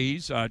Gregory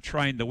Hayes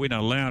trained the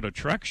winner Loud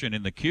Attraction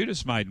in the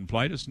Cutest Maiden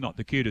Plate. It's not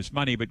the cutest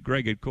money, but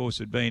Greg, of course,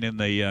 had been in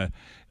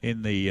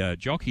the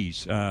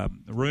jockeys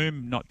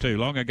room not too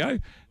long ago,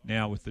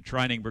 now with the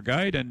training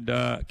brigade. And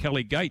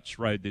Kelly Gates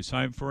rode this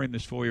home for him,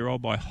 this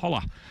 4-year-old by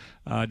Holler.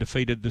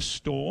 Defeated the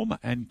Storm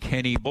and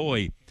Kenny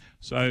Boy.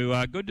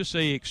 So good to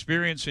see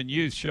experience and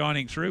youth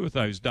shining through with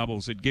those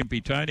doubles at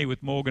Gympie, Tony,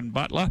 with Morgan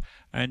Butler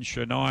and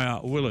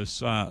Shania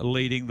Willis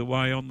leading the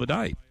way on the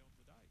day.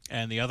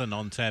 And the other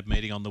non-tab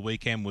meeting on the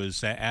weekend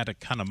was out at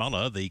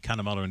Cunnamulla, the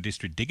Cunnamulla and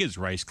District Diggers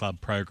Race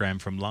Club program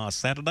from last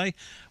Saturday,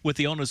 with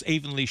the honours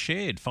evenly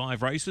shared.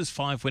 5 races,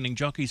 5 winning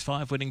jockeys,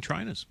 5 winning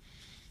trainers.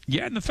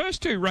 Yeah, and the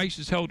first two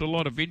races held a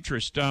lot of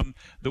interest.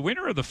 The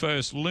winner of the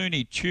first,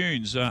 Looney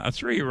Tunes, a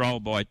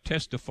 3-year-old by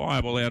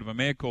Testifiable out of a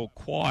mare called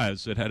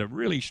Quires that had a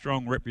really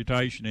strong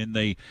reputation in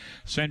the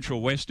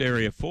Central West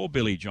area for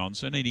Billy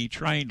Johnson, and he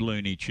trained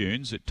Looney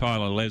Tunes at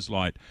Tyler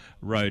Leslight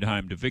rode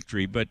home to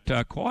victory. But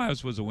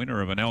Quires was a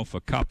winner of an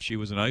Alpha Cup. She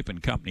was an open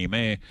company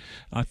mare.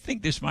 I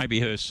think this may be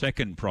her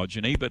second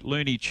progeny, but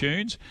Looney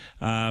Tunes,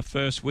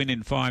 first win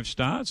in 5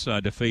 starts,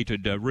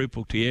 defeated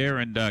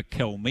Rupeltier and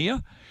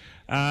Kelmia.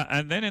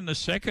 And then in the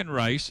second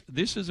race,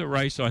 this is a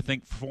race I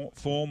think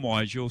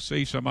form-wise you'll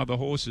see some other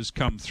horses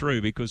come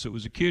through, because it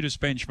was a Acutus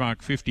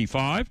Benchmark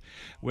 55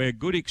 where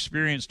good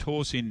experienced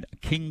horse in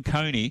King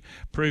Coney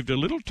proved a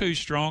little too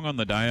strong on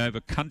the day over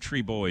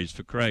Country Boys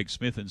for Craig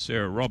Smith and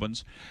Sarah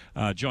Robbins.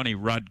 Johnny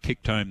Rudd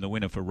kicked home the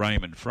winner for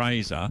Raymond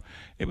Fraser.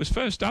 It was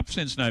first up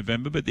since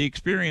November, but the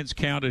experience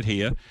counted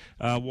here.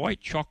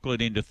 White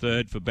Chocolate into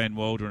third for Ben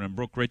Waldron and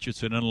Brooke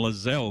Richardson, and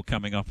Lizelle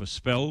coming off a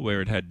spell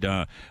where it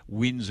had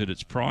wins at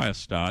its prior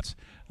starts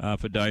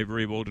for Dave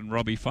Rewald and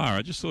Robbie Farr.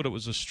 I just thought it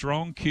was a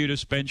strong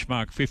Acutus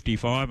Benchmark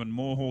 55, and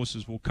more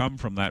horses will come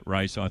from that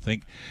race, I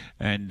think,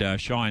 and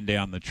shine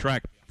down the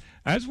track.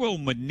 As will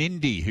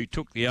Menindi, who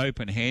took the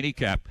open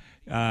handicap,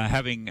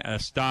 having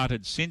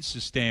started since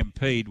the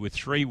Stampede with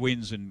 3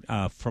 wins and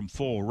from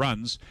 4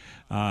 runs.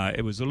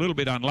 It was a little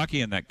bit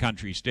unlucky in that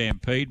Country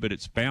Stampede, but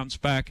it's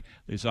bounced back.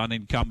 This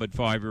unencumbered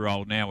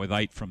 5-year-old now with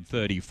 8 from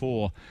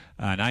 34.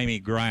 And Amy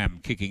Graham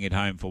kicking it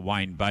home for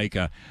Wayne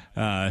Baker,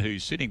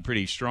 who's sitting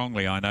pretty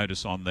strongly, I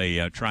notice, on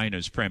the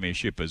Trainers'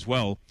 Premiership as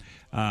well.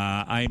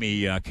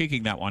 Amy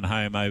kicking that one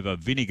home over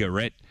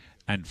Vinaigrette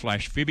and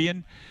Flash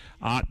Fibian.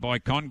 Art by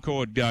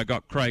Concord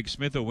got Craig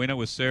Smith a winner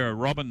with Sarah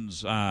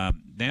Robbins now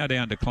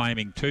down to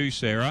claiming 2,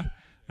 Sarah.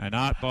 And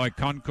Art by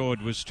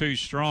Concord was too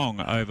strong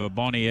over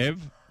Bonnie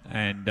Ev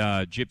and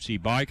Gypsy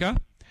Biker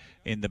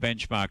in the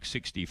Benchmark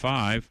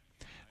 65.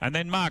 And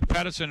then Mark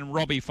Patterson and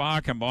Robbie Farr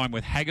combined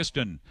with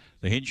Haggerston,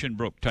 the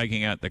Hinchinbrook,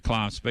 taking out the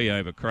Class B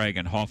over Craig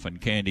and Hoff and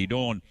Candy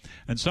Dawn.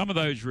 And some of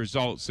those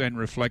results then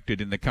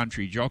reflected in the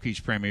Country Jockeys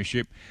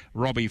Premiership.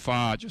 Robbie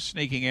Farr just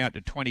sneaking out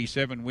to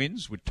 27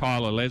 wins with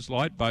Tyler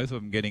Leslight, both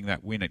of them getting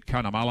that win at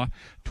Cunnamulla,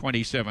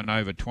 27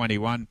 over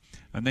 21.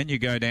 And then you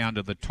go down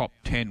to the top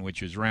 10,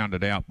 which is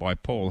rounded out by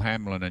Paul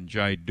Hamlin and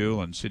Jade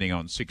Doolan sitting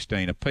on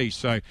 16 apiece.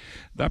 So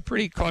they're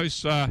pretty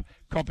close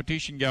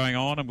competition going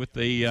on, and with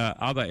the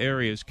other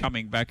areas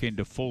coming back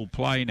into full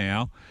play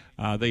now,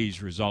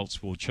 these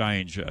results will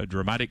change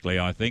dramatically,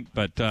 I think.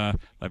 But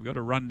they've got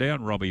to run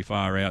down Robbie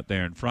Farr out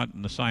there in front,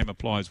 and the same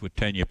applies with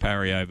Tanya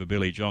Parry over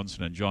Billy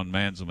Johnson and John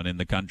Manselman in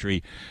the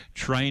Country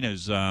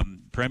Trainers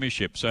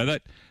Premiership. So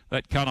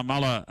that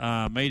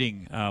Cunnamulla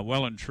meeting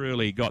well and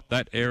truly got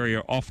that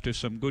area off to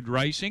some good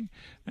racing,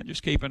 and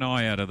just keep an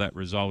eye out of that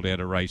result out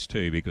of race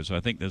 2, because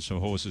I think there's some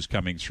horses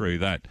coming through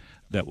that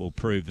will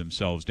prove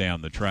themselves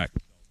down the track.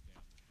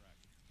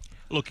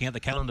 Looking at the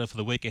calendar for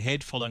the week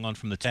ahead, following on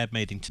from the TAB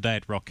meeting today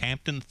at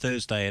Rockhampton.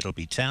 Thursday it'll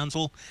be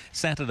Townsville.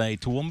 Saturday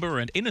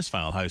Toowoomba and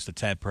Innisfail host the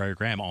TAB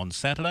program on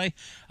Saturday.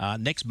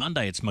 Next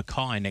Monday it's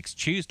Mackay. Next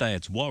Tuesday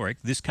it's Warwick.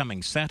 This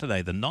coming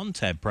Saturday the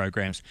non-TAB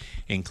programs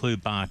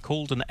include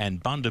Barcaldine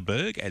and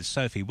Bundaberg. As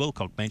Sophie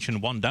Wilcock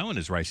mentioned, Wandoan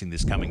is racing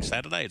this coming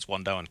Saturday. It's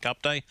Wandoan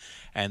Cup Day,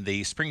 and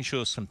the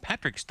Springsure St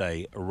Patrick's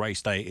Day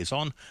race day is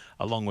on,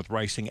 along with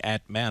racing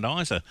at Mount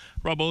Isa.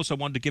 Rob also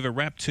wanted to give a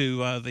wrap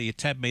to the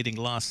TAB meeting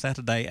last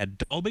Saturday at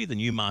Dolby, the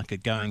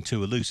Newmarket going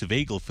to Elusive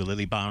Eagle for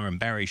Lily Barr and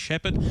Barry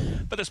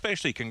Shepherd, but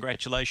especially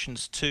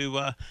congratulations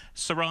to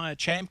Soraya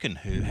Chamkin,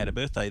 who had a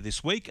birthday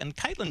this week, and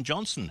Caitlin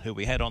Johnson, who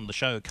we had on the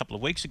show a couple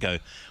of weeks ago,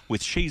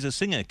 with She's a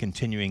Singer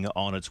continuing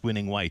on its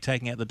winning way,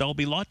 taking out the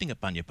Dolby Lightning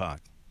at Bunya Park.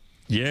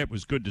 Yeah, it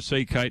was good to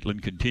see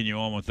Caitlin continue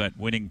on with that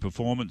winning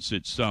performance.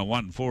 It's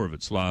won 4 of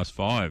its last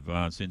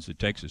 5 since the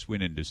Texas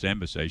win in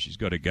December, so she's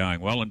got it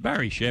going well. And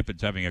Barry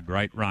Shepherd's having a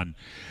great run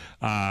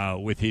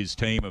with his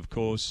team, of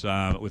course,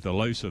 with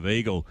Elusive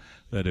Eagle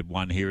that had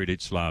won here at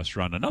its last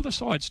run. Another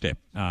sidestep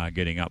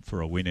getting up for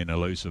a win in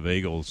Elusive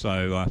Eagle.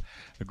 So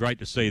great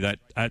to see that.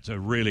 That's a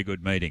really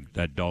good meeting,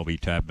 that Dolby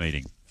TAB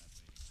meeting.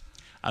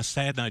 A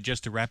sad note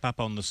just to wrap up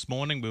on this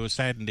morning. We were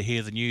saddened to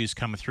hear the news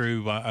come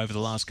through over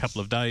the last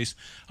couple of days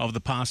of the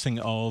passing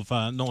of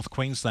North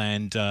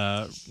Queensland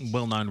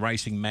well-known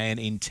racing man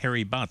in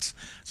Terry Butts.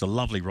 It's a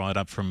lovely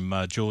write-up from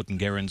Jordan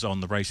Gerrans on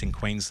the Racing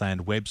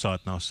Queensland website,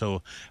 and I saw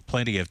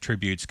plenty of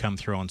tributes come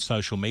through on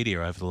social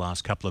media over the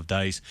last couple of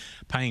days,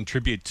 paying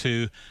tribute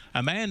to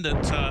a man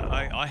that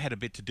I had a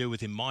bit to do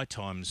with in my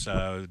times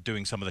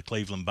doing some of the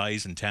Cleveland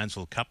Bays and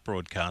Townsville Cup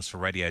broadcasts for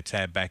Radio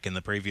Tab back in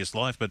the previous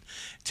life. But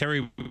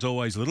Terry was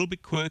always a little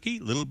bit quirky,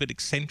 a little bit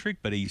eccentric,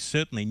 but he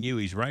certainly knew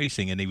his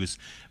racing, and he was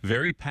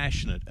very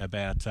passionate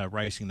about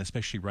racing, and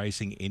especially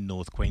racing in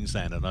North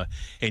Queensland. And I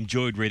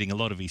enjoyed reading a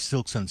lot of his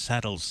Silks and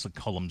Saddles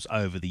columns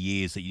over the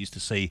years that you used to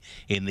see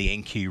in the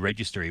NQ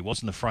Register. He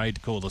wasn't afraid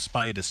to call a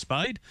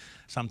spade,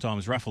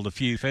 sometimes ruffled a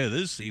few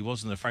feathers. He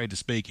wasn't afraid to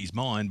speak his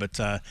mind,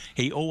 but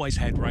he always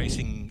had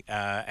racing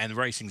and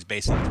racing's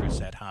best interests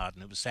at heart,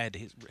 and it was sad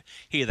to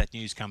hear that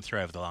news come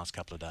through over the last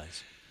couple of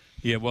days.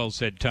 Yeah, well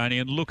said, Tony.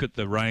 And look at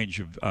the range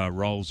of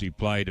roles he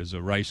played as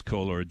a race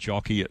caller, a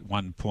jockey, at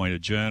one point a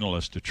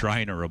journalist, a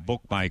trainer, a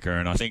bookmaker.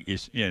 And I think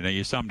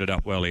you summed it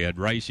up well. He had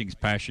racing's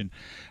passion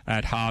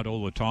at heart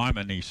all the time,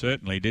 and he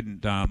certainly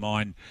didn't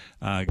mind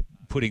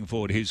putting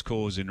forward his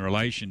cause in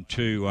relation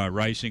to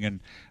racing, and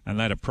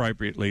that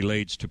appropriately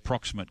leads to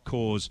Proximate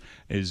Cause,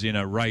 is in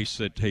a race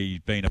that he's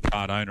been a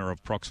part owner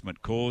of.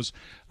 Proximate Cause.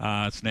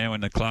 It's now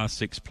in the Class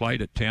 6 plate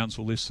at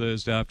Townsville this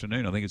Thursday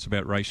afternoon. I think it's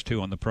about race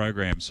 2 on the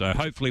program. So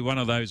hopefully one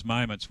of those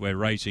moments where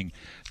racing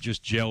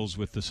just gels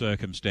with the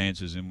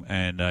circumstances,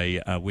 and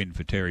a win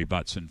for Terry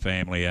Butts and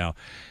family. Our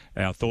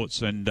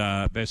thoughts and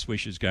best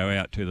wishes go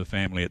out to the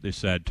family at this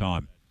sad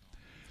time.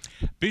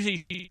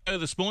 Busy show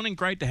this morning.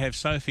 Great to have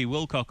Sophie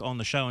Wilcock on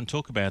the show and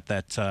talk about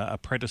that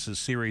Apprentices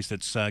series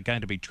that's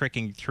going to be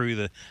trekking through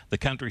the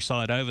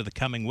countryside over the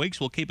coming weeks.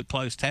 We'll keep a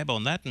close tab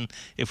on that, and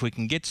if we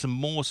can get some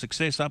more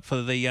success up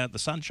for the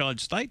Sunshine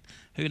State,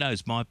 who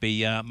knows, might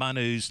be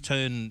Manu's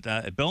turn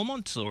at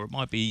Belmont, or it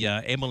might be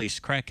Emily's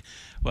crack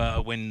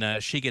when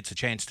she gets a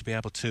chance to be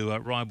able to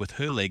ride with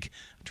her leg.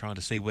 Trying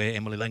to see where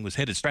Emily Lang was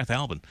headed.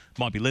 Strathalbyn.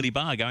 Might be Lily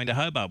Barr going to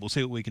Hobart. We'll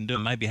see what we can do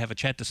and maybe have a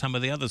chat to some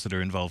of the others that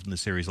are involved in the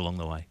series along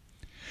the way.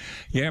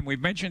 Yeah, and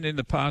we've mentioned in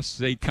the past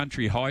the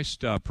Country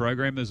Heist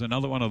program. There's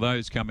another one of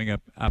those coming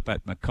up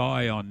at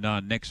Mackay on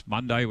next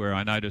Monday, where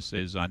I notice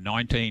there's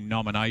 19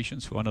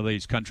 nominations for one of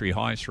these Country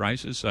Heist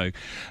races. So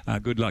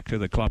good luck to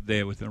the club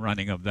there with the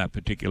running of that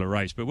particular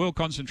race. But we'll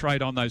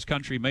concentrate on those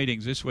country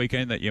meetings this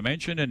weekend that you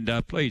mentioned,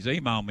 and please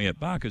email me at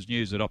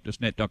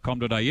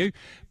barkersnews@optusnet.com.au.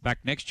 Back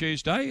next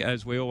Tuesday,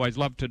 as we always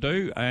love to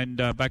do, and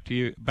back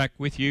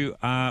with you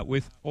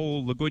with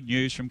all the good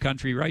news from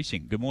country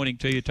racing. Good morning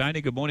to you,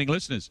 Tony. Good morning,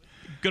 listeners.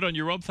 Good on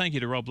you, Rob. Thank you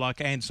to Rob Luck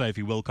and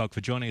Sophie Wilcock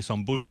for joining us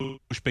on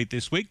Bushbeat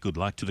this week. Good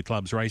luck to the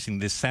clubs racing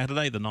this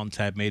Saturday. The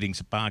non-tab meetings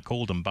at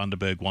Barcaldine and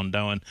Bundaberg,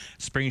 Wandoan,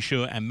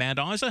 Springsure and Mount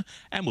Isa.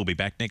 And we'll be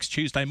back next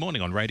Tuesday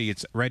morning on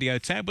Radio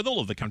Tab with all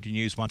of the country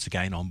news once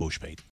again on Bushbeat.